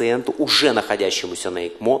пациенту, уже находящемуся на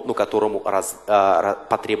ЭКМО, но которому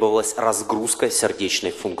потребовалась разгрузка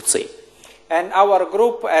сердечной функции. And our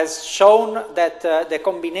group has shown that the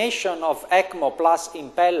combination of ECMO plus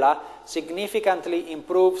impeller significantly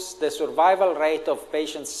improves the survival rate of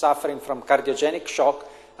patients suffering from cardiogenic shock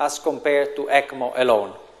as compared to ECMO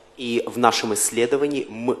alone. И в нашем исследовании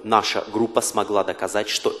наша группа смогла доказать,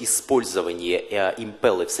 что использование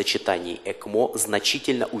импеллы в сочетании ЭКМО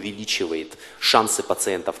значительно увеличивает шансы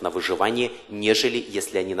пациентов на выживание, нежели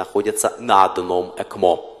если они находятся на одном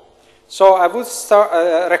ЭКМО. So I would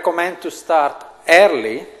recommend to start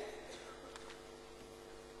early.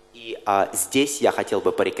 И здесь я хотел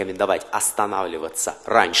бы порекомендовать останавливаться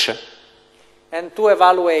раньше. And to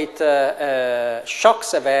evaluate shock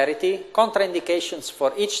severity, contraindications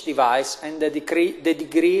for each device, and the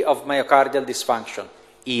degree of myocardial dysfunction.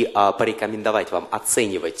 И порекомендовать вам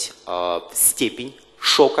оценивать степень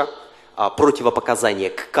шока, противопоказания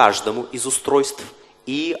к каждому из устройств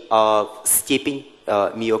и степень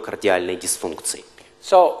миокардиальной дисфункции.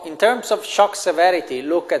 So, in terms of shock severity,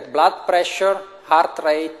 look at blood pressure, heart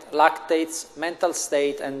rate, lactates, mental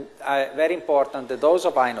state, and very important, the dose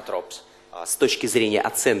of inotropes. С точки зрения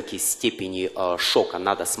оценки степени шока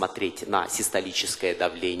надо смотреть на систолическое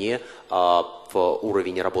давление,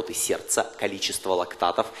 уровень работы сердца, количество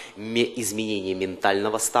лактатов, изменение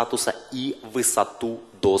ментального статуса и высоту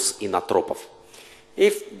доз инотропов.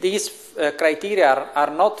 If these criteria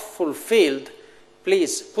are not fulfilled,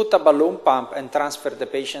 please put a balloon pump and transfer the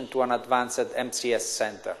patient to an advanced MCS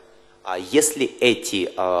center. Если эти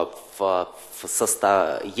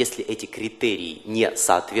критерии не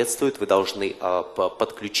соответствуют, вы должны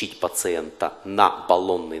подключить пациента на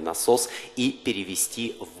баллонный насос и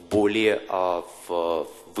перевести в более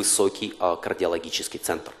высокий кардиологический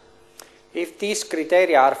центр. If these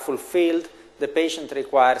criteria are fulfilled, the patient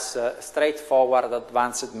requires straightforward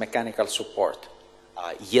advanced mechanical support.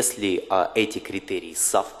 Если эти критерии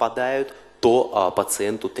совпадают, то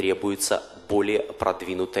пациенту требуется более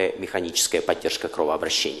продвинутая механическая поддержка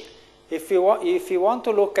кровообращения. If you want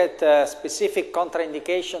to look at specific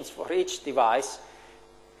contraindications for each device,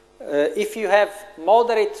 if you have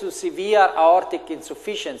moderate to severe aortic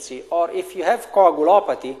insufficiency or if you have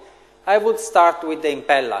coagulopathy, I would start with the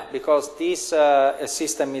Impella because this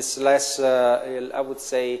system is less, I would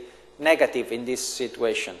say, negative in this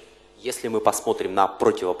situation. Если мы посмотрим на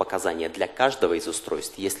противопоказания для каждого из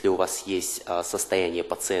устройств, если у вас есть состояние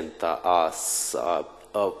пациента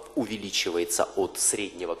увеличивается от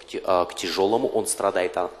среднего к тяжелому, он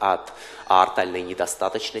страдает от аортальной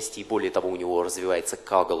недостаточности, и более того, у него развивается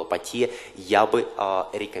коагулопатия, я бы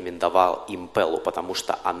рекомендовал импеллу, потому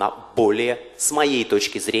что она более, с моей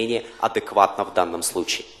точки зрения, адекватна в данном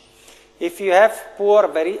случае. If you have poor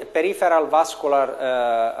peripheral vascular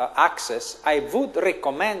access, I would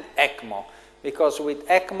recommend ECMO, because with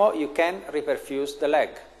ECMO you can reperfuse the leg.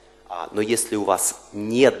 Но если у вас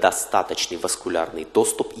недостаточный васкулярный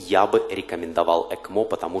доступ, я бы рекомендовал ЭКМО,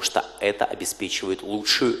 потому что это обеспечивает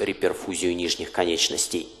лучшую реперфузию нижних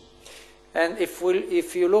конечностей. And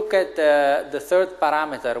if you look at the third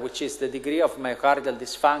parameter, which is the degree of myocardial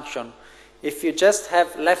dysfunction, if you just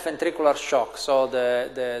have left ventricular shock, so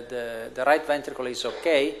the right ventricle is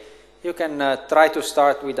okay, you can try to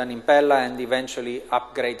start with an Impella and eventually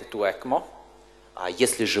upgrade to ECMO.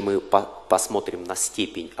 Если же мы посмотрим на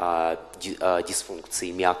степень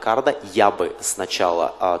дисфункции миокарда, я бы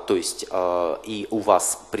сначала, то есть и у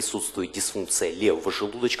вас присутствует дисфункция левого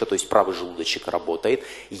желудочка, то есть правый желудочек работает,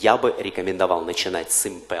 я бы рекомендовал начинать с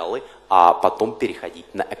импеллы, а потом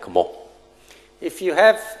переходить на ЭКМО. If you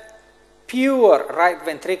have pure right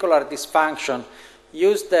ventricular dysfunction,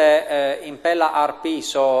 use the Impella RP,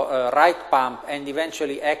 so right pump, and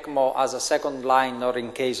eventually ECMO as a second line or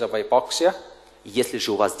in case of hypoxia. Если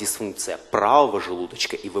же у вас дисфункция правого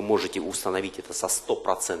желудочка, и вы можете установить это со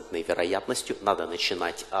 100% вероятностью, надо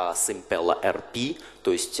начинать с Impella RP,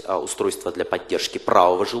 то есть устройство для поддержки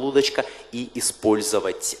правого желудочка, и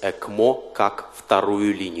использовать ЭКМО как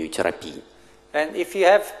вторую линию терапии. And if you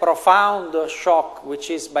have profound shock, which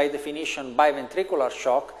is by definition biventricular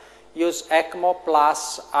shock, use ECMO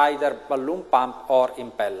plus either balloon pump or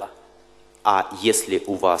Impella. А если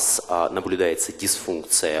у вас наблюдается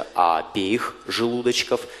дисфункция обеих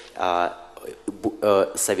желудочков,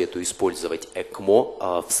 советую использовать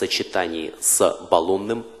ЭКМО в сочетании с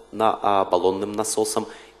баллонным насосом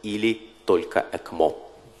или только ЭКМО.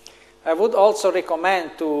 I would also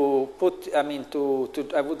recommend to put, I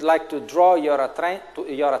would like to draw your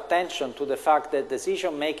attention to the fact that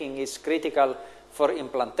decision making is critical for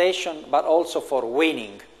implantation, but also for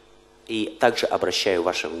weaning. И также обращаю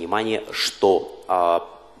ваше внимание, что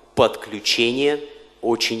подключение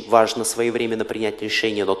очень важно своевременно принять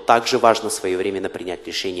решение, но также важно своевременно принять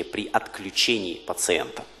решение при отключении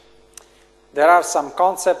пациента. There are some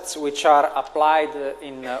concepts which are applied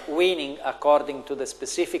in weaning according to the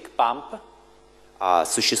specific pump.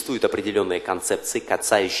 Существуют определенные концепции,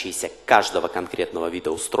 касающиеся каждого конкретного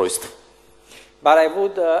вида устройств. But I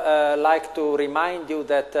would like to remind you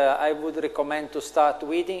that I would recommend to start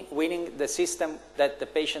weaning the system that the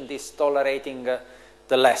patient is tolerating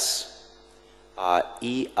the less.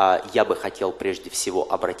 И я бы хотел прежде всего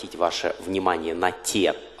обратить ваше внимание на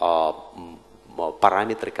те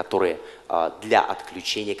параметры, которые для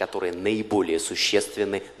отключения, которые наиболее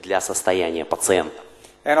существенны для состояния пациента.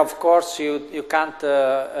 And of course you can't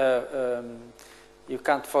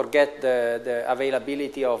forget the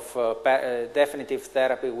availability of definitive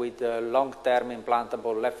therapy with long-term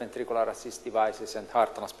implantable left ventricular assist devices and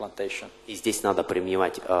heart transplantation. И здесь надо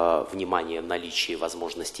принимать внимание наличие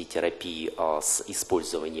возможностей терапии с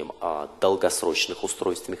использованием долгосрочных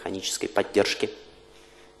устройств механической поддержки.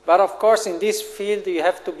 But of course in this field you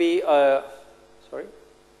have to be,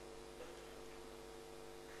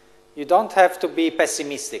 you don't have to be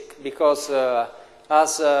pessimistic because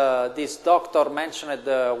as this doctor mentioned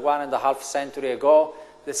 1.5 centuries ago,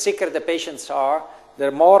 the sicker the patients are, the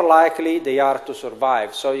more likely they are to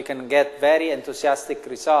survive. So you can get very enthusiastic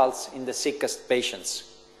results in the sickest patients.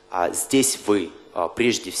 Здесь вы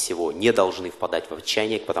прежде всего не должны впадать в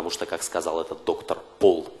отчаяние, потому что, как сказал этот доктор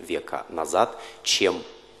полвека назад, чем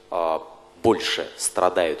больше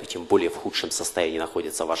страдают и тем более в худшем состоянии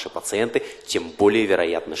находятся ваши пациенты, тем более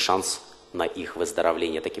вероятный шанс на их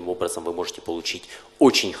выздоровление. Таким образом, вы можете получить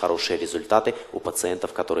очень хорошие результаты у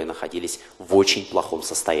пациентов, которые находились в очень плохом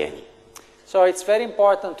состоянии. So it's very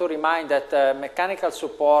important to remind that mechanical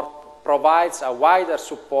support provides a wider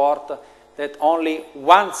support than only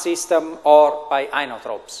one system or by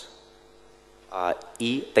inotropes.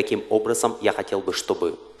 И таким образом я хотел бы,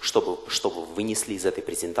 чтобы вы вынесли из этой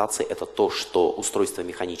презентации, это то, что устройства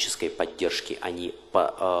механической поддержки, они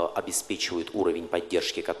обеспечивают уровень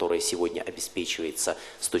поддержки, который сегодня обеспечивается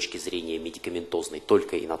с точки зрения медикаментозной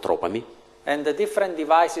только инотропами. And the different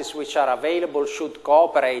devices which are available should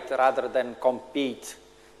cooperate rather than compete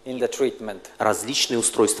in the treatment. Различные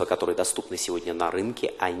устройства, которые доступны сегодня на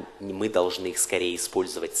рынке, мы должны их скорее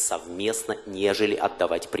использовать совместно, нежели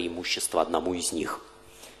отдавать преимущество одному из них.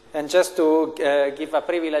 And just to give a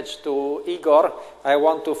privilege to Igor, I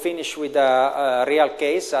want to finish with a real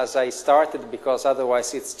case as I started, because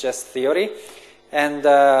otherwise it's just theory. And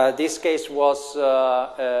this case was,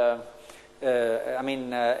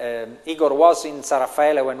 Igor was in San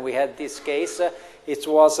Raffaele when we had this case. It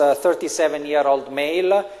was a 37-year-old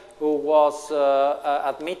male who was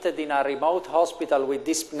admitted in a remote hospital with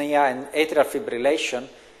dyspnea and atrial fibrillation.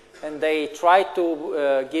 And they tried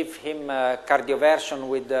to give him cardioversion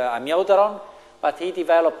with amiodarone, but he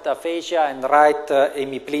developed aphasia and right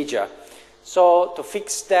hemiplegia. So to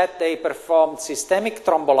fix that, they performed systemic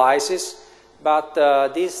thrombolysis, but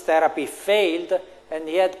this therapy failed, and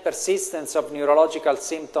he had persistence of neurological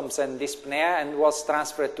symptoms and dyspnea, and was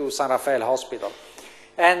transferred to San Raffaele Hospital.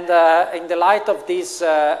 And in the light of this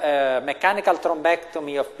mechanical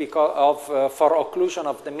thrombectomy for occlusion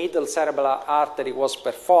of the middle cerebral artery was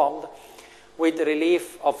performed with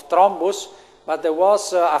relief of thrombus, but there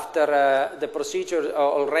was, after the procedure,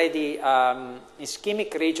 already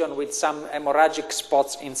ischemic region with some hemorrhagic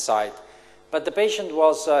spots inside. But the patient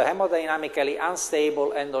was hemodynamically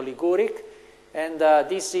unstable and oliguric, and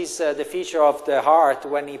this is the feature of the heart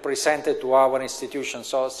when he presented to our institution,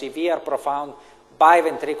 so severe, profound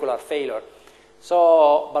biventricular failure.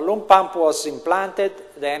 So balloon pump was implanted,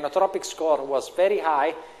 the inotropic score was very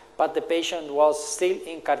high, but the patient was still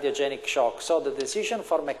in cardiogenic shock. So the decision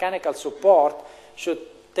for mechanical support should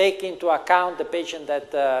take into account the patient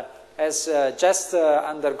that has just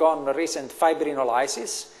undergone recent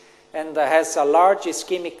fibrinolysis and has a large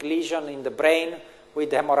ischemic lesion in the brain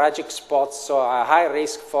with hemorrhagic spots, so a high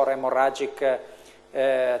risk for hemorrhagic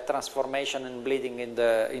transformation and bleeding in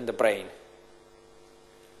the brain.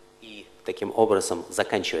 И таким образом,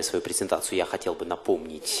 заканчивая свою презентацию, я хотел бы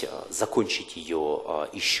напомнить, закончить ее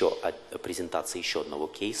презентацией еще одного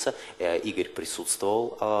кейса. Игорь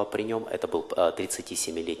присутствовал при нем. Это был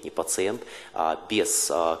 37-летний пациент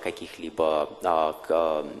без каких-либо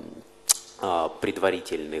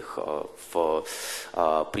предварительных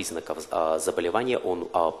признаков заболевания. Он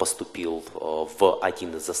поступил в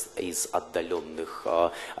один из отдаленных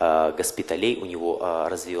госпиталей. У него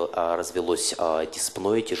развелось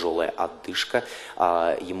диспноя, тяжелая одышка.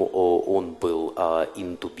 Он был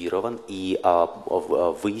интубирован, и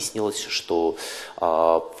выяснилось, что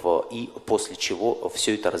и после чего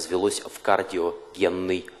все это развелось в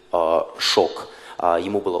кардиогенный шок.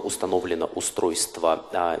 Ему было установлено устройство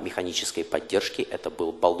механической поддержки, это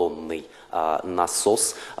был баллонный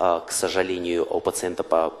насос. К сожалению, у пациента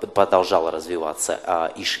продолжала развиваться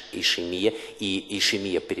ишемия, и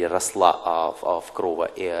ишемия переросла в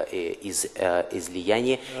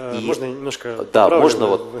кровоизлияние. Можно немножко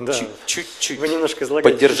можно чуть-чуть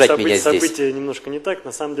поддержать меня здесь. События немножко не так.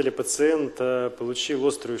 На самом деле пациент получил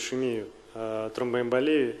острую ишемию,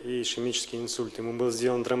 тромбоэмболию и ишемический инсульт. Ему был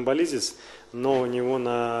сделан тромболизис, но у него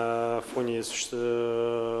на фоне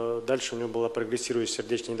дальше у него была прогрессирующая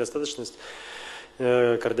сердечная недостаточность,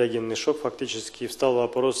 кардиогенный шок фактически. И встал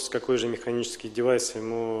вопрос, какой же механический девайс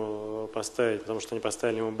ему поставить, потому что они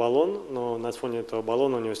поставили ему баллон, но на фоне этого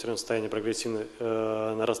баллона у него все равно состояние прогрессивно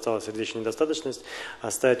нарастала сердечная недостаточность.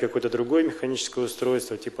 А ставить какое-то другое механическое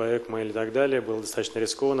устройство, типа ЭКМО или так далее, было достаточно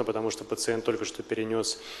рискованно, потому что пациент только что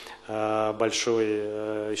перенес большой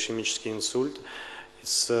ишемический инсульт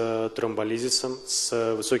с тромболизисом,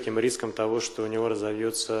 с высоким риском того, что у него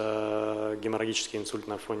разовьется геморрагический инсульт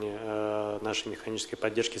на фоне нашей механической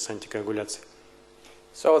поддержки с антикоагуляцией.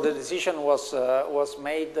 So the decision was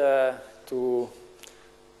made to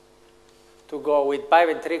to go with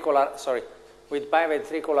biventricular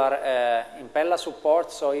impella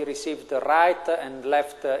support. So he received the right and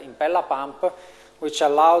left impella pump, which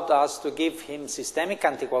allowed us to give him systemic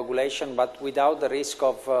anticoagulation, but without the risk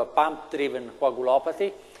of pump-driven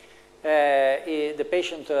coagulopathy. The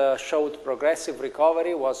patient showed progressive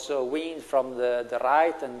recovery, was weaned from the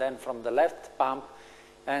right and then from the left pump,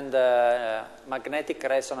 and magnetic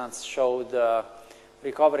resonance showed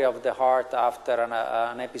recovery of the heart after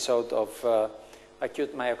an episode of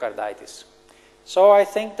acute myocarditis. So I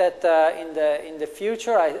think that in the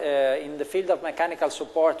future, in the field of mechanical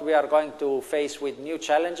support, we are going to face with new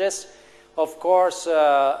challenges. Of course,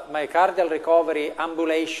 myocardial recovery,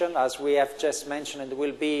 ambulation, as we have just mentioned,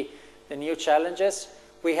 will be the new challenges.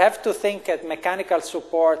 We have to think at mechanical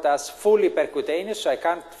support as fully percutaneous, so I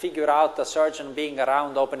can't figure out a surgeon being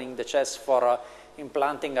around opening the chest for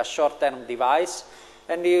implanting a short-term device.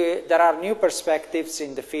 And there are new perspectives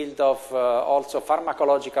in the field of also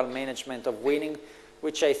pharmacological management of weaning,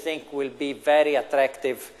 which I think will be very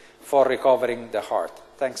attractive for recovering the heart.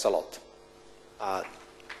 Thanks a lot.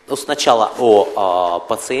 Ну, сначала о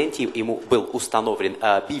пациенте. Ему был установлен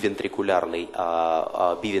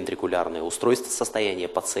бивентрикулярное устройство. Состояние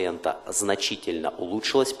пациента значительно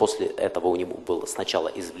улучшилось. После этого у него был сначала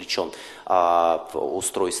извлечен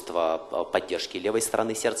устройство поддержки левой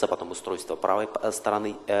стороны сердца, потом устройство правой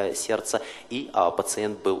стороны сердца, и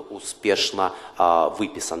пациент был успешно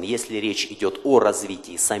выписан. Если речь идет о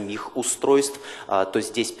развитии самих устройств, то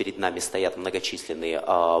здесь перед нами стоят многочисленные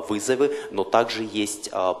вызовы, но также есть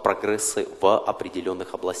прогрессы в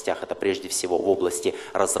определенных областях. Это прежде всего в области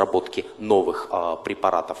разработки новых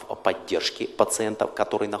препаратов поддержки пациентов,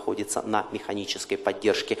 которые находятся на механической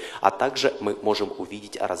поддержке, а также мы можем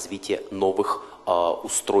увидеть развитие новых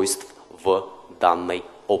устройств в данной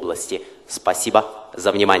области. Спасибо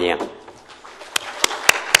за внимание.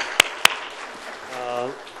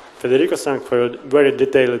 Federico, thank you for your very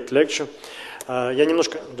detailed lecture. Я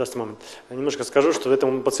немножко скажу, что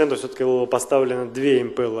этому пациенту все-таки было поставлено две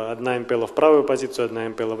импеллы. Одна импелла в правую позицию, одна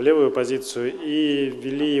импелла в левую позицию. И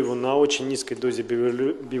ввели его на очень низкой дозе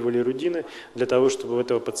биволирудины для того, чтобы у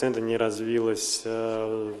этого пациента не развилось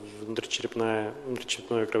внутричерепное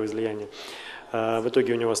кровоизлияние. В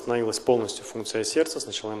итоге у него восстановилась полностью функция сердца.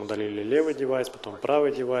 Сначала ему удалили левый девайс, потом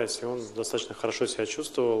правый девайс, и он достаточно хорошо себя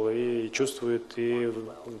чувствовал и чувствует, и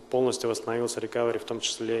полностью восстановился рекавери, в том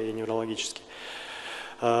числе и неврологически.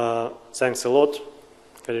 Thanks a lot,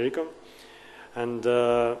 Federico. And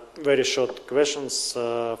very short questions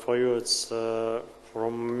for you. It's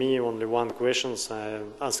from me only one question. I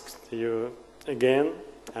asked you again,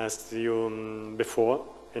 asked you before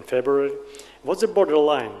in February. What's the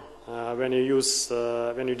borderline? When you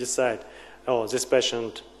decide, oh, this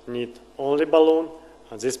patient need only balloon,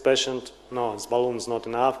 this patient, no, this balloon is not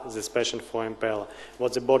enough, this patient for impeller.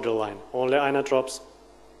 What's the borderline? Only inotropes?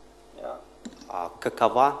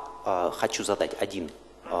 Хочу задать один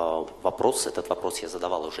вопрос. Этот вопрос я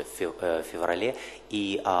задавал уже в феврале.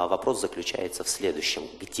 И вопрос заключается в следующем.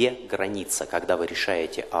 Где граница, когда вы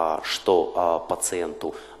решаете, что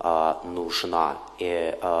пациенту нужна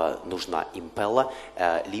импелла,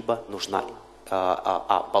 либо нужна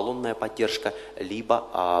баллонная поддержка, либо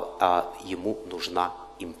ему нужна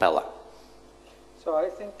импелла? So I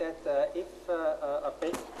think that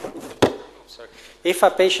if a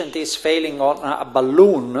patient is failing on a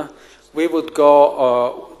balloon, we would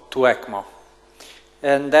go to ECMO,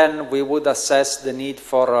 and then we would assess the need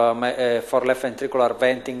for left ventricular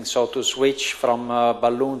venting, so to switch from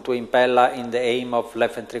balloon to impella in the aim of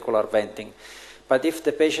left ventricular venting. But if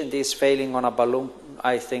the patient is failing on a balloon,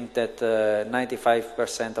 I think that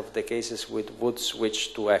 95% of the cases would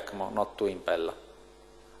switch to ECMO, not to impella.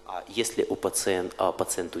 Если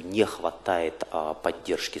пациенту не хватает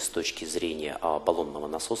поддержки с точки зрения баллонного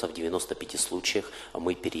насоса, в 95 случаях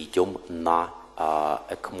мы перейдем на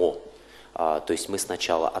ЭКМО. То есть мы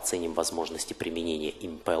сначала оценим возможности применения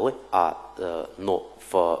импеллы, но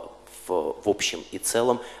в общем и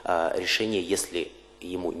целом решение, если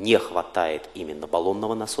ему не хватает именно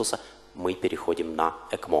баллонного насоса, мы переходим на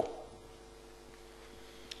ЭКМО.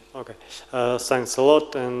 Okay. Thanks a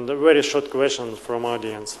lot. And a very short question from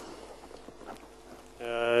audience.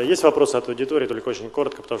 Есть вопросы от аудитории, только очень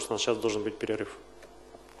коротко, потому что у нас сейчас должен быть перерыв.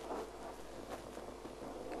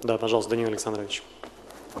 Да, пожалуйста, Данил Александрович.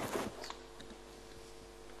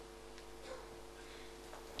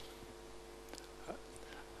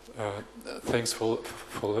 Thanks for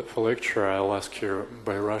lecture. I'll ask you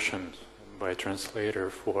by Russian, by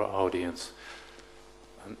translator for audience.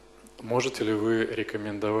 Можете ли вы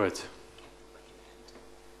рекомендовать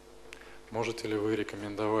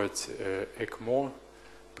ЭКМО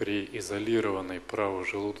при изолированной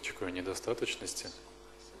правожелудочковой недостаточности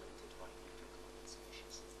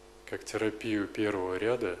как терапию первого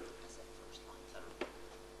ряда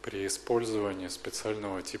при использовании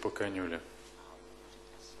специального типа канюли.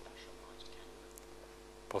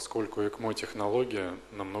 Поскольку ЭКМО-технология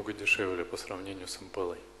намного дешевле по сравнению с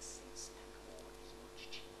МПЛ.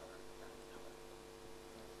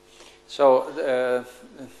 So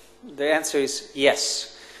the answer is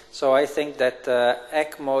yes. So I think that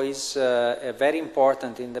ECMO is very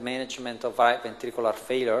important in the management of right ventricular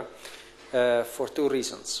failure for two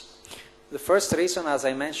reasons. The first reason, as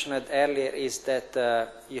I mentioned earlier, is that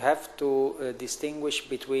you have to distinguish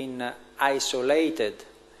between isolated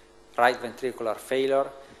right ventricular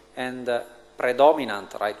failure and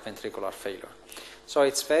predominant right ventricular failure. So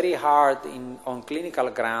it's very hard on clinical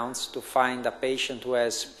grounds to find a patient who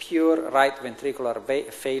has pure right ventricular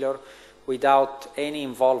failure without any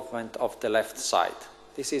involvement of the left side.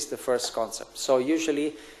 This is the first concept. So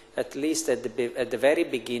usually, at least at the very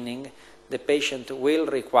beginning, the patient will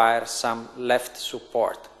require some left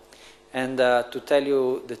support. And to tell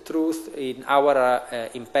you the truth, in our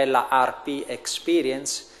Impella RP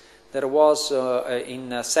experience, there was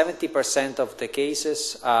in 70% of the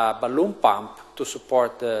cases a balloon pump to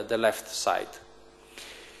support the left side.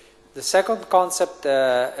 The second concept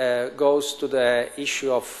goes to the issue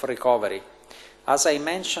of recovery. As I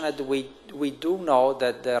mentioned, we do know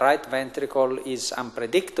that the right ventricle is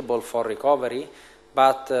unpredictable for recovery,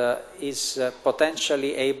 but is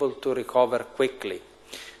potentially able to recover quickly.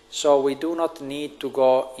 So we do not need to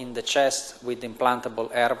go in the chest with implantable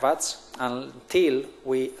airbags until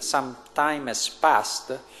some time has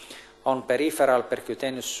passed on peripheral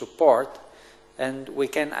percutaneous support, and we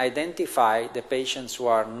can identify the patients who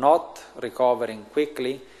are not recovering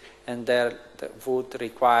quickly and that would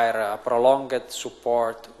require a prolonged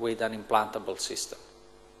support with an implantable system.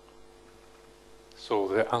 So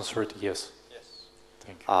the answer is yes.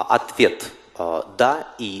 Ответ да,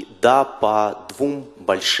 и да по двум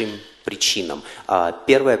большим причинам.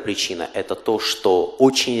 Первая причина – это то, что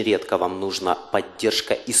очень редко вам нужна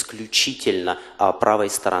поддержка исключительно правой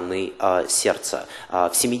стороны сердца.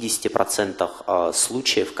 В 70%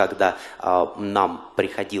 случаев, когда нам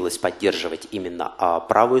приходилось поддерживать именно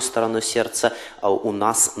правую сторону сердца, у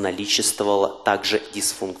нас наличествовала также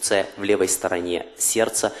дисфункция в левой стороне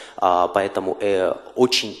сердца, поэтому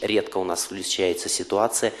очень редко у нас встречается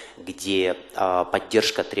ситуация, где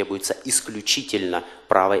поддержка требуется исключительно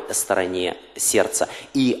правой стороне сердца.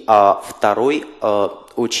 И второй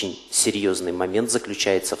очень серьезный момент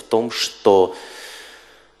заключается в том, что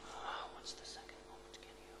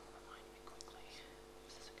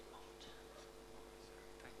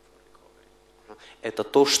это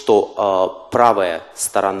то, что правая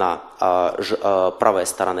сторона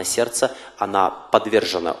сердца, она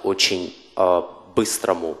подвержена очень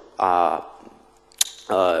быстрому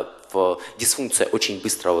дисфункция очень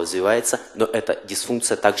быстро развивается, но эта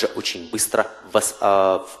дисфункция также очень быстро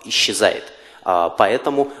исчезает.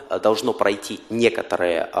 Поэтому должно пройти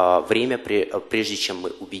некоторое время, прежде чем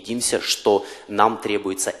мы убедимся, что нам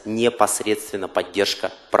требуется непосредственно поддержка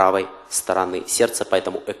правой стороны сердца.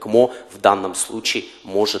 Поэтому ЭКМО в данном случае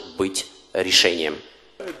может быть решением.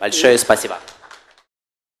 Большое спасибо.